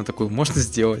 интересно, такую можно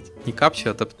сделать. Не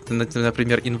капчу, а,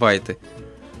 например, инвайты.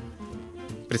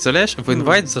 Представляешь, в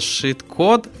invite зашит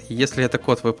код, если этот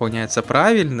код выполняется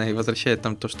правильно и возвращает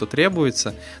там то, что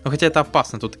требуется. Ну, хотя это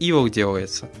опасно, тут evil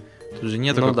делается. Тут же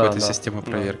нету какой-то системы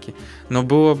проверки. Но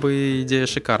было бы идея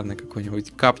шикарная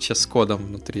какой-нибудь капча с кодом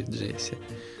внутри JS.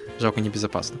 Жалко,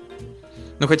 небезопасно.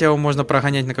 Ну, хотя его можно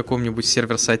прогонять на каком-нибудь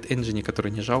сервер-сайд engine,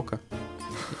 который не жалко.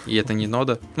 И это не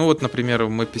нода. Ну, вот, например,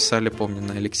 мы писали, помню,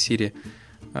 на Elixir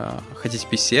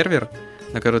HTTP-сервер,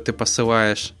 на который ты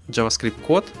посылаешь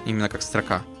JavaScript-код, именно как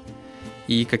строка,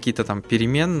 и какие-то там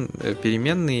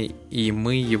переменные, и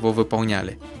мы его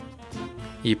выполняли.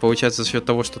 И получается, за счет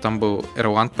того, что там был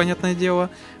Erlang, понятное дело,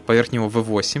 поверх него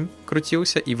V8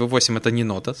 крутился, и V8 это не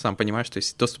нода, сам понимаешь, то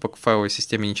есть доступа к файловой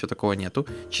системе ничего такого нету,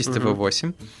 чисто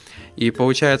V8. И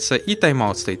получается, и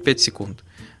тайм-аут стоит 5 секунд,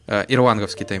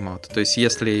 ирланговский тайм-аут. То есть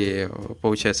если,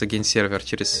 получается, гейн-сервер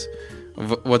через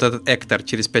вот этот эктор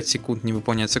через 5 секунд не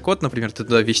выполняется код, например, ты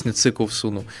туда вечный цикл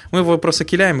всунул, мы его просто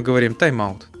киляем и говорим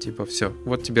тайм-аут. Типа, все,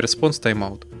 вот тебе респонс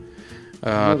тайм-аут.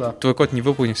 Твой код не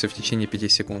выполнился в течение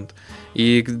 5 секунд.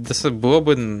 И было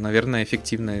бы, наверное,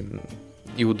 эффективно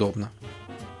и удобно.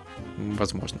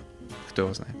 Возможно. Кто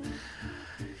его знает.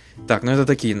 Так, ну это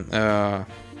такие,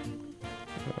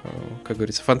 как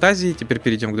говорится, фантазии. Теперь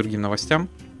перейдем к другим новостям.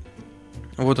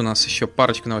 Вот у нас еще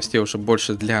парочка новостей уже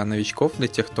больше для новичков, для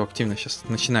тех, кто активно сейчас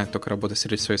начинает только работать с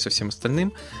рельсой и со всем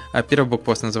остальным. Первый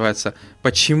блокпост называется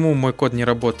 «Почему мой код не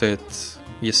работает,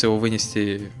 если его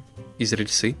вынести из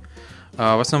рельсы?».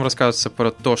 В основном рассказывается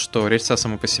про то, что рельса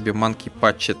сама по себе monkey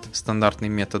патчит стандартные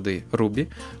методы Ruby,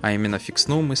 а именно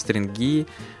фикснумы, стринги,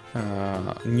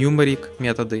 numeric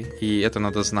методы, и это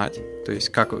надо знать. То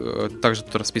есть также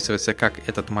тут расписывается, как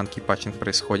этот monkey патчинг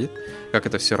происходит, как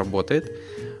это все работает.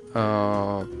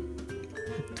 То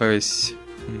есть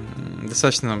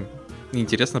достаточно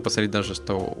интересно посмотреть даже,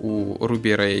 что у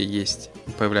Ruby Array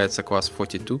появляется класс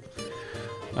 42.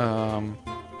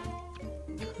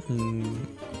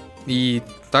 И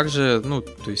также,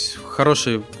 то есть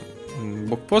хороший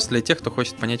блокпост для тех, кто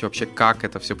хочет понять вообще, как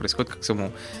это все происходит, как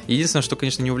самому. Единственное, что,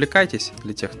 конечно, не увлекайтесь,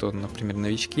 для тех, кто, например,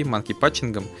 новички, monkey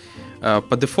патчингом.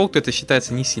 По дефолту это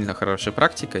считается не сильно хорошей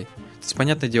практикой. То есть,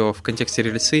 понятное дело, в контексте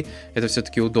рельсы это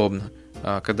все-таки удобно,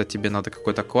 когда тебе надо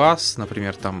какой-то класс,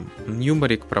 например, там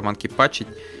numeric, про monkey патчить,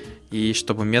 и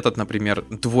чтобы метод, например,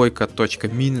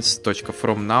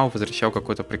 $.minutes.fromNow возвращал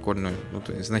какое-то прикольное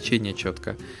значение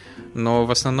четко. Но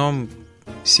в основном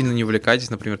сильно не увлекайтесь.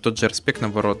 Например, тот же RSpec,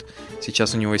 наоборот,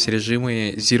 сейчас у него есть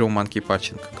режимы Zero Monkey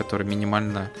Patching, который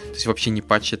минимально, то есть вообще не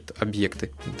патчит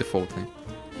объекты дефолтные.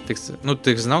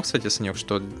 Ты знал, кстати, Санек,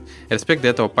 что RSpec до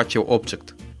этого патчил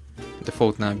Object,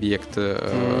 дефолтный объект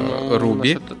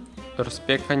Ruby.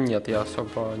 RSpec нет, я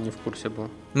особо не в курсе был.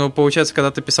 Получается, когда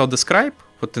ты писал describe,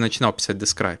 вот ты начинал писать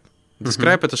describe.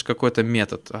 Describe это же какой-то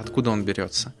метод, откуда он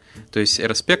берется. То есть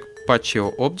RSpec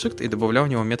патчил Object и добавлял в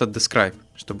него метод describe,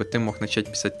 чтобы ты мог начать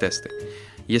писать тесты.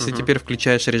 Если теперь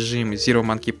включаешь режим Zero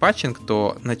Monkey Patching,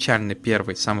 то начальный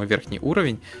первый, самый верхний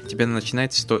уровень тебе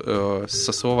начинает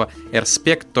со слова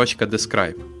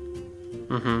rspec.describe.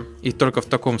 И только в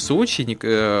таком случае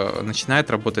начинают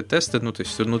работать тесты, то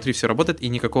есть внутри все работает, и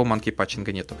никакого monkey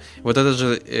патчинга нету. Вот это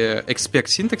же expect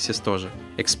синтаксис тоже,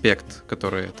 expect,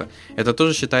 который это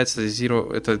тоже считается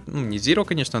zero, это не zero,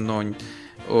 конечно, но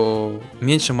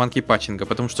меньше манки-патчинга,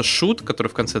 потому что шут, который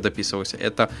в конце дописывался,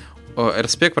 это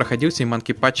RSpec проходился и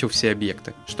манки-патчил все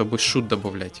объекты, чтобы шут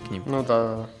добавлять к ним. Ну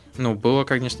да. Ну, было,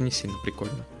 конечно, не сильно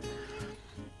прикольно.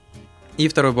 И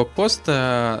второй блокпост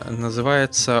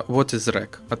называется What is Rec?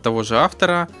 От того же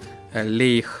автора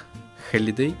Лейх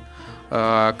Холидей,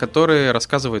 который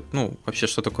рассказывает, ну, вообще,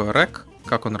 что такое Rec,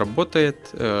 как он работает,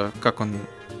 как он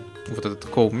вот этот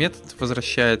call метод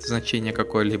возвращает значение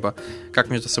какое-либо, как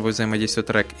между собой взаимодействует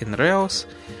Rec in Rails,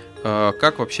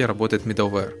 как вообще работает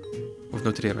middleware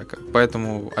внутри Rec.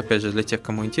 Поэтому, опять же, для тех,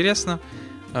 кому интересно,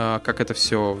 как это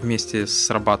все вместе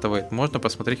срабатывает, можно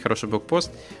посмотреть хороший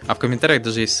блогпост. А в комментариях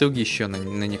даже есть ссылки еще на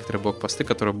некоторые блогпосты,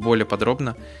 которые более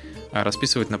подробно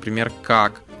расписывают, например,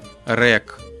 как Rec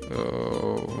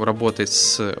работает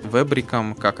с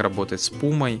вебриком, как работает с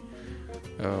Пумой.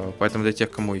 Поэтому для тех,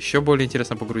 кому еще более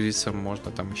интересно погрузиться,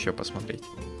 можно там еще посмотреть.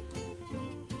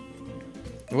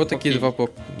 Вот такие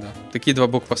два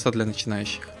блогпоста для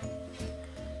начинающих.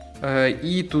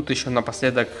 И тут еще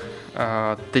напоследок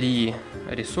 3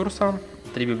 ресурса,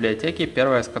 3 библиотеки.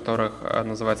 Первая из которых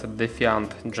называется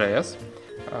Defiant.js.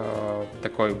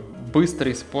 Такой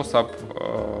быстрый способ,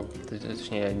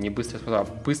 точнее не быстрый способ,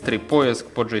 а быстрый поиск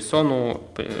по JSON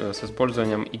с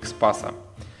использованием XPath.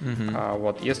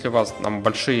 Вот, если у вас там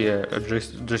большие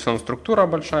JSON-структура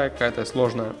большая какая-то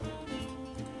сложная,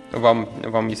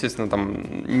 вам естественно там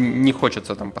не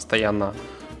хочется там постоянно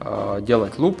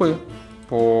делать лупы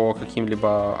по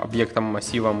каким-либо объектам,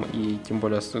 массивам и тем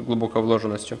более с глубокой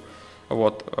вложенностью.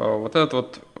 Эта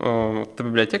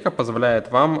библиотека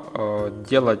позволяет вам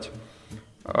делать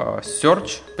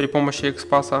search при помощи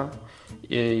XPath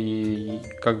и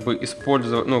как бы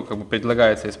использовать,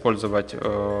 предлагается использовать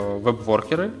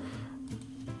веб-воркеры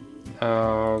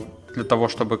для того,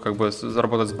 чтобы как бы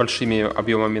заработать с большими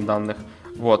объемами данных.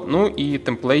 Вот. Ну и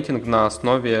темплейтинг на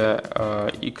основе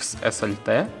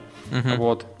XSLT.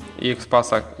 Вот. И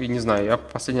XPath, не знаю, я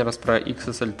последний раз про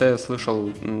XSLT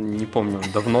слышал, не помню,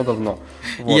 давно-давно.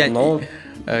 Вот,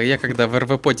 я когда в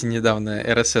РВПоте недавно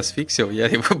RSS фиксил, я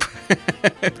его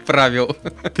правил.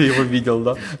 Ты его видел,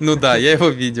 да? Ну да, я его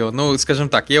видел. Ну, скажем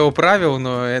так, я его правил,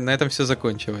 но на этом все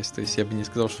закончилось. То есть я бы не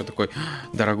сказал, что такой,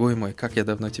 дорогой мой, как я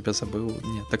давно тебя забыл.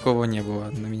 Нет, такого не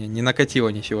было. На меня не накатило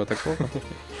ничего такого.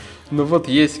 Ну вот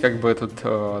есть как бы тут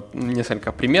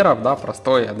несколько примеров, да,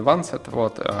 простой, advanced.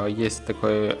 Вот есть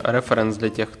такой референс для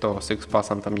тех, кто с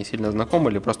XPath там не сильно знаком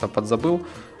или просто подзабыл.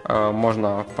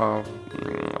 Можно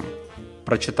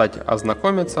прочитать,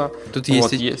 ознакомиться. Тут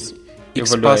вот есть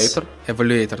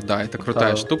Evaluator, да, это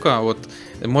крутая штука. Вот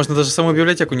можно даже саму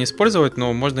библиотеку не использовать,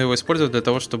 но можно его использовать для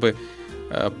того, чтобы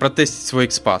протестить свой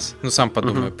XPath. Ну, сам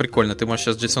подумай, прикольно, ты можешь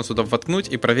сейчас JSON сюда воткнуть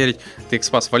и проверить, ты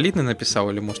XPath валидный написал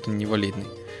или, может, он не валидный.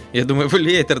 Я думаю,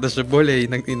 Evaluator даже более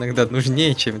иногда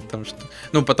нужнее, чем там что...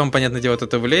 Ну, потом, понятное дело,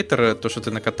 этот Evaluator, то, что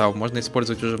ты накатал, можно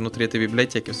использовать уже внутри этой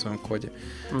библиотеки в своем коде.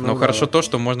 Но хорошо то,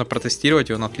 что можно протестировать,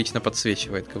 и он отлично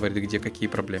подсвечивает, говорит, где какие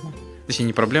проблемы. Точнее,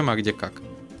 не проблемы, а где как.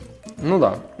 Ну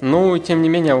да. Ну, тем не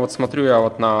менее, вот смотрю я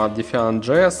вот на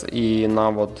Defiant.js и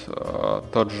на вот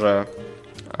тот же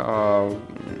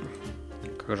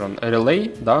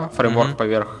Relay, да, фреймворк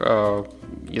поверх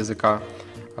языка.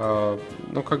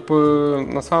 Ну, как бы,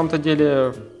 на самом-то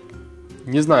деле,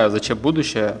 не знаю, зачем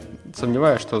будущее,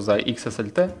 сомневаюсь, что за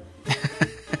XSLT.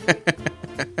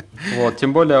 Вот,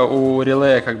 тем более у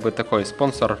Relay как бы такой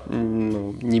спонсор,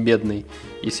 не бедный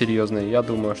и серьезный. Я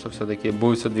думаю, что все-таки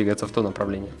будет все двигаться в то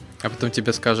направление. А потом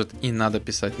тебе скажут, и надо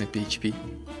писать на PHP.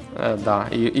 Да,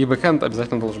 и бэкэнд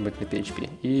обязательно должен быть на PHP.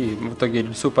 И в итоге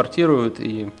рельсу портируют,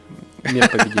 и мир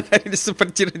победит. Рельсу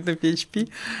портируют на PHP?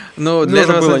 Но для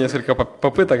этого было несколько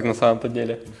попыток на самом-то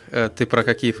деле. Ты про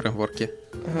какие фреймворки?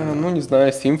 Ну, не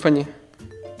знаю, Symfony.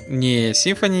 Не,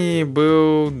 Symfony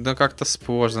был, да как-то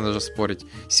сложно даже спорить.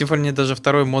 Symfony даже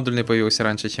второй модульный появился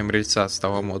раньше, чем рельса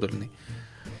стала модульной.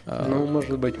 Ну,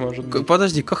 может быть.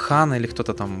 Подожди, Кохана или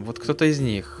кто-то там, вот кто-то из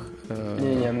них.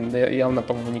 Не, явно,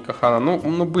 по-моему, не Кохана.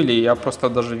 Ну, были, я просто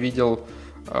даже видел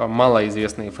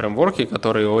малоизвестные фреймворки,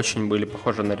 которые очень были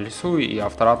похожи на рельсу, и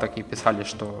автора так и писали,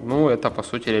 что, это, по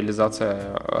сути,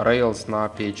 реализация Rails на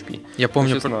PHP. Я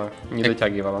помню, не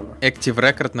дотягивала она. Active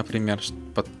Record, например,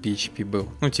 под PHP был.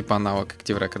 Ну, типа аналог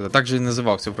Active Record. Также и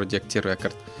назывался вроде Active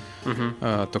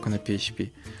Record, только на PHP.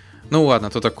 Ну ладно,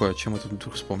 то такое, чем мы тут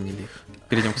вдруг вспомнили их.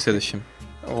 Перейдем к следующим.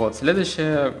 Вот,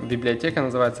 следующая библиотека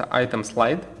называется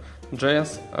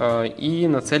itemslide.js и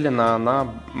нацелена она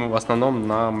в основном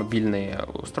на мобильные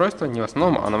устройства, не в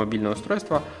основном, а на мобильные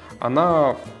устройства.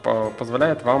 Она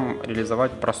позволяет вам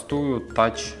реализовать простую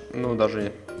тач,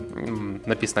 даже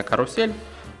написано карусель,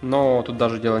 Но тут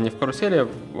даже дело не в карусели.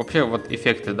 Вообще вот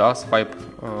эффекты, да,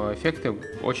 свайп-эффекты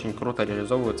очень круто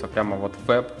реализовываются прямо вот в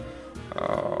веб.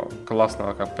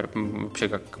 Классно,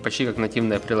 вообще почти как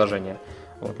нативное приложение.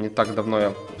 Вот, не так давно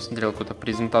я смотрел какую-то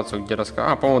презентацию, где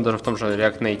по-моему, даже в том же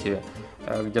React Native,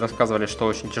 где рассказывали, что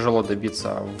очень тяжело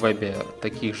добиться в вебе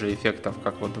таких же эффектов,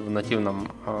 как вот в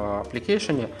нативном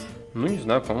аппликейшене. Ну, не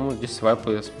знаю, по-моему, здесь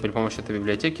свайпы при помощи этой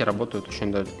библиотеки работают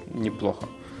очень неплохо.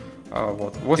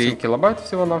 Вот. 8 килобайт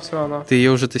всего-навсего она. Ты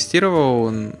ее уже тестировал,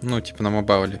 ну, типа на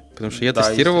мобайле? Потому что я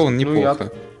тестировал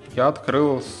неплохо. Я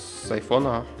открыл с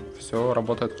айфона, все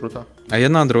работает круто. А я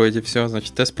на андроиде, все,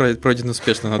 значит, тест пройден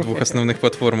успешно на двух основных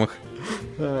платформах.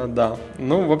 Да.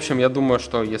 Ну, в общем, я думаю,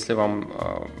 что если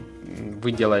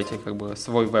вы делаете как бы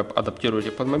свой веб,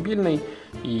 адаптируете под мобильный,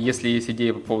 и если есть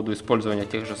идеи по поводу использования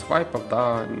тех же свайпов,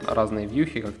 да, разные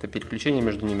вьюхи, как-то переключения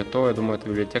между ними, то, я думаю, эта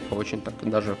библиотека очень так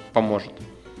даже поможет.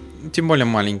 Тем более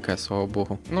маленькая, слава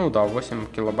богу. Ну да, 8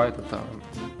 килобайт — это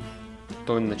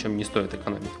то, на чем не стоит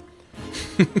экономить.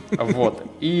 Вот.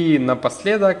 И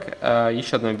напоследок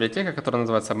еще одна библиотека, которая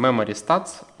называется Memory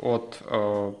Stats от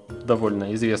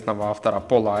довольно известного автора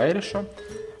Пола Айриша.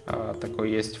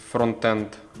 Такой есть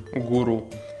фронтенд гуру.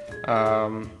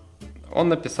 Он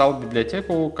написал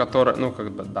библиотеку, которая,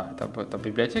 это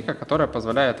библиотека, которая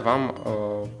позволяет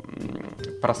вам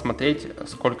просмотреть,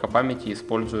 сколько памяти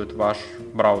использует ваш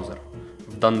браузер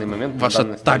в данный момент. Ваша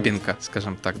табинка,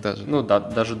 скажем так, даже. Ну да,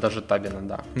 даже табина,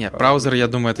 да. Нет, браузер, я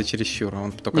думаю, это чересчур,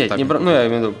 он только Нет, табинка. я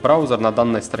имею в виду браузер на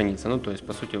данной странице, ну то есть,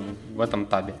 по сути, в этом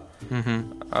табе.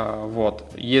 Угу. Вот.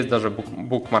 Есть даже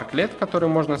букмарклет, который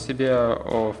можно себе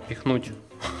впихнуть,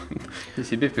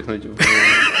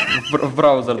 в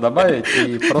браузер добавить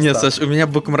и просто... Нет, Саш, у меня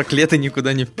букмарклеты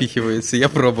никуда не впихиваются, я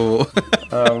пробовал.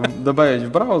 Добавить в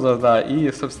браузер, да,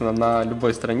 и, собственно, на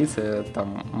любой странице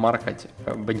там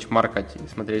бенчмаркать и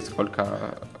смотреть,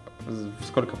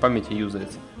 сколько памяти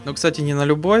юзается. Ну, кстати, не на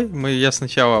любой. Я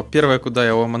сначала... Первое, куда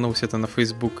я ломанулся, это на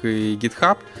Facebook и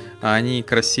GitHub. А они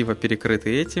красиво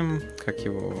перекрыты этим,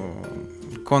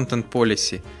 Content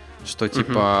Policy, что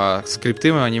типа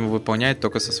скрипты они выполняют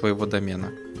только со своего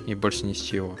домена и больше ни с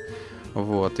чего.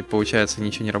 Вот, и получается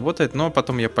ничего не работает, но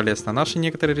потом я полез на наши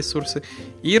некоторые ресурсы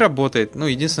и работает. Ну,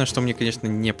 единственное, что мне, конечно,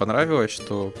 не понравилось,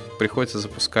 что приходится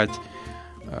запускать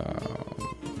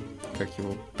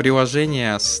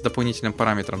приложение с дополнительным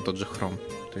параметром, тот же Chrome.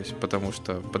 То есть, потому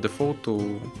что по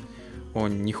дефолту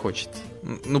он не хочет.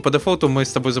 Ну, по дефолту мы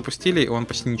с тобой запустили, и он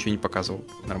почти ничего не показывал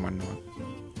нормального.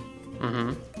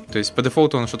 Угу. То есть по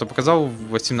дефолту он что-то показал в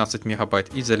 18 мегабайт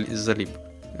и залип.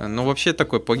 Но вообще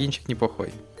такой плагинчик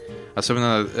неплохой.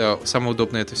 Особенно самое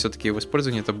удобное это все-таки в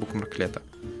использовании это букмарклета.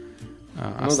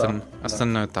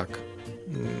 Остальное так.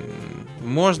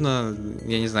 Можно,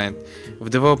 я не знаю, в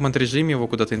development режиме его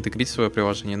куда-то интегрировать в свое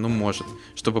приложение, может,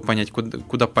 чтобы понять,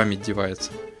 куда память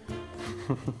девается.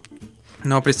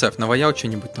 Ну а представь, наваял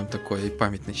что-нибудь там такое, и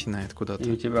память начинает куда-то.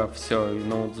 И у тебя все,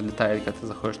 ноут залетает, когда ты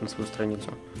заходишь на свою страницу.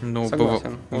 Ну,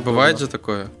 бывает же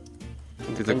такое.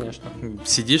 Ты конечно. Так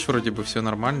сидишь, вроде бы все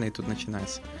нормально, и тут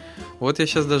начинается. Вот я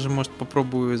сейчас даже, может,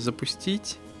 попробую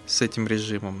запустить с этим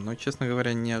режимом, но, честно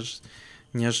говоря,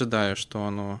 не ожидаю, что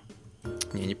оно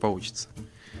не получится.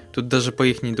 Тут даже по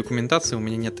их документации у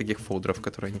меня нет таких фолдеров,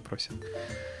 которые они просят.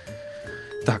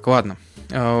 Так, ладно.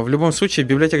 В любом случае,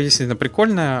 библиотека действительно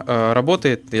прикольная,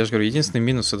 работает. Я же говорю, единственный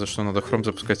минус это, что надо Chrome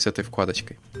запускать с этой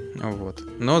вкладочкой. Вот.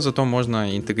 Но зато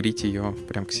можно интегрить ее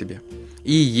прям к себе.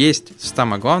 И есть,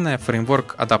 самое главное,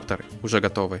 фреймворк-адаптеры уже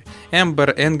готовые.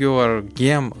 Ember, Angular,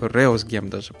 Gem, Rails Gem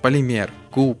даже, Polymer,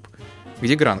 Gulp,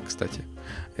 где Grant, кстати,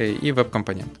 и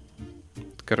веб-компонент.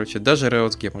 Короче, даже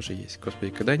Rails Gem уже есть.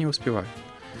 Господи, когда я не успеваю.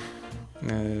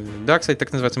 Да, кстати,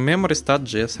 так называется Memory Stat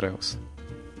JS Rails.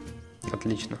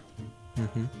 Отлично.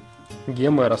 Угу.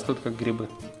 Гемы растут как грибы.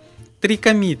 3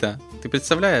 коммита, ты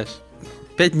представляешь?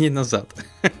 5 дней назад.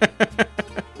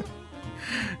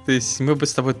 То есть мы бы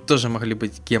с тобой тоже могли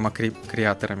быть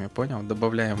гемо-креаторами, понял?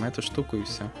 Добавляем эту штуку и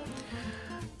все.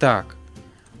 Так.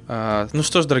 Ну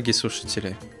что ж, дорогие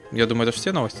слушатели, я думаю, это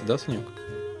все новости, да, Санек?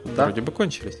 Да. Вроде бы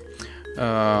кончились.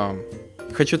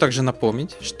 Хочу также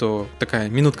напомнить, что такая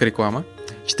минутка рекламы.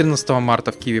 14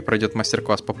 марта в Киеве пройдет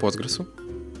мастер-класс по Postgres.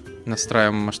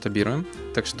 Настраиваем, масштабируем.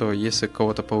 Так что, если у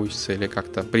кого-то получится или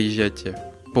как-то приезжайте,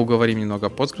 поуговорим немного о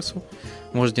Postgres.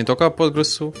 Может, не только о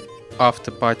Postgres,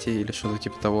 автопати или что-то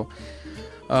типа того.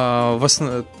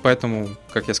 Поэтому,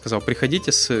 как я сказал,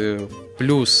 приходите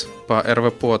плюс по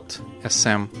RVPod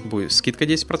SM будет скидка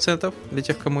 10% для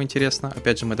тех, кому интересно.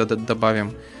 Опять же, мы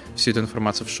добавим всю эту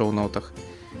информацию в шоу-ноутах.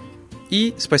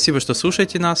 И спасибо, что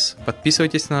слушаете нас,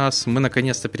 подписывайтесь на нас. Мы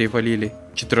наконец-то перевалили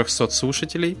 400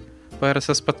 слушателей. по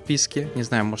RSS-подписке. Не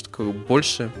знаю, может,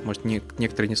 больше, может,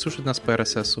 некоторые не слушают нас по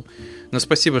RSS. Но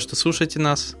спасибо, что слушаете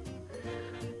нас.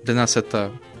 Для нас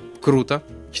это круто.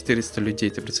 400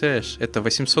 людей, ты представляешь? Это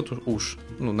 800 уш.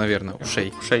 Ну, наверное,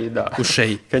 ушей. Ушей, да.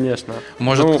 Ушей. Конечно.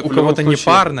 Может, у кого-то не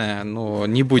парное, но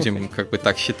не будем как бы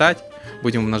так считать.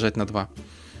 Будем умножать на 2.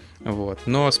 Вот.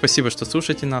 Но спасибо, что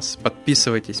слушаете нас.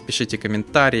 Подписывайтесь, пишите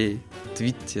комментарии,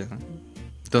 твитите.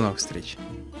 До новых встреч.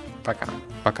 Пока.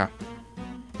 Пока.